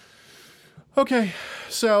good. Okay,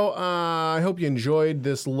 so I hope you enjoyed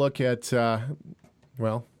this look at,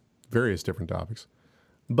 various different topics.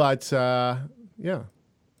 But, yeah,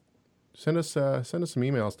 send us some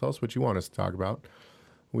emails. Tell us what you want us to talk about.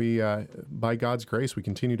 We, by God's grace, we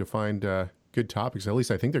continue to find good topics. At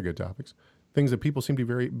least I think they're good topics. Things that people seem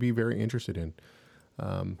to be very interested in.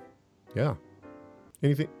 Yeah.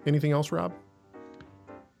 Anything else, Rob?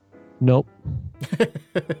 Nope.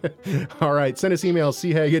 All right. Send us emails,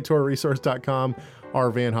 chegg@torahresource.com,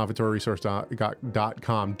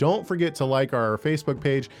 rvanhoff@torahresource.com. Don't forget to like our Facebook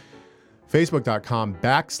page,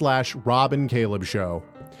 facebook.com/Rob and Caleb Show.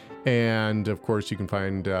 And, of course, you can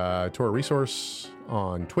find Torah Resource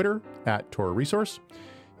on Twitter at Torah Resource.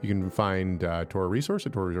 You can find Torah Resource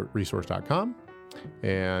at TorahResource.com.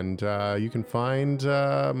 And you can find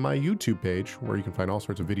my YouTube page where you can find all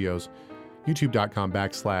sorts of videos,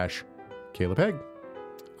 youtube.com/Caleb Hegg.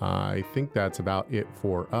 I think that's about it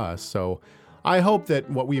for us. So I hope that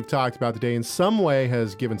what we have talked about today in some way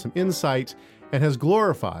has given some insight and has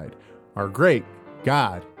glorified our great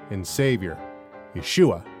God and Savior,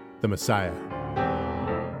 Yeshua, the Messiah.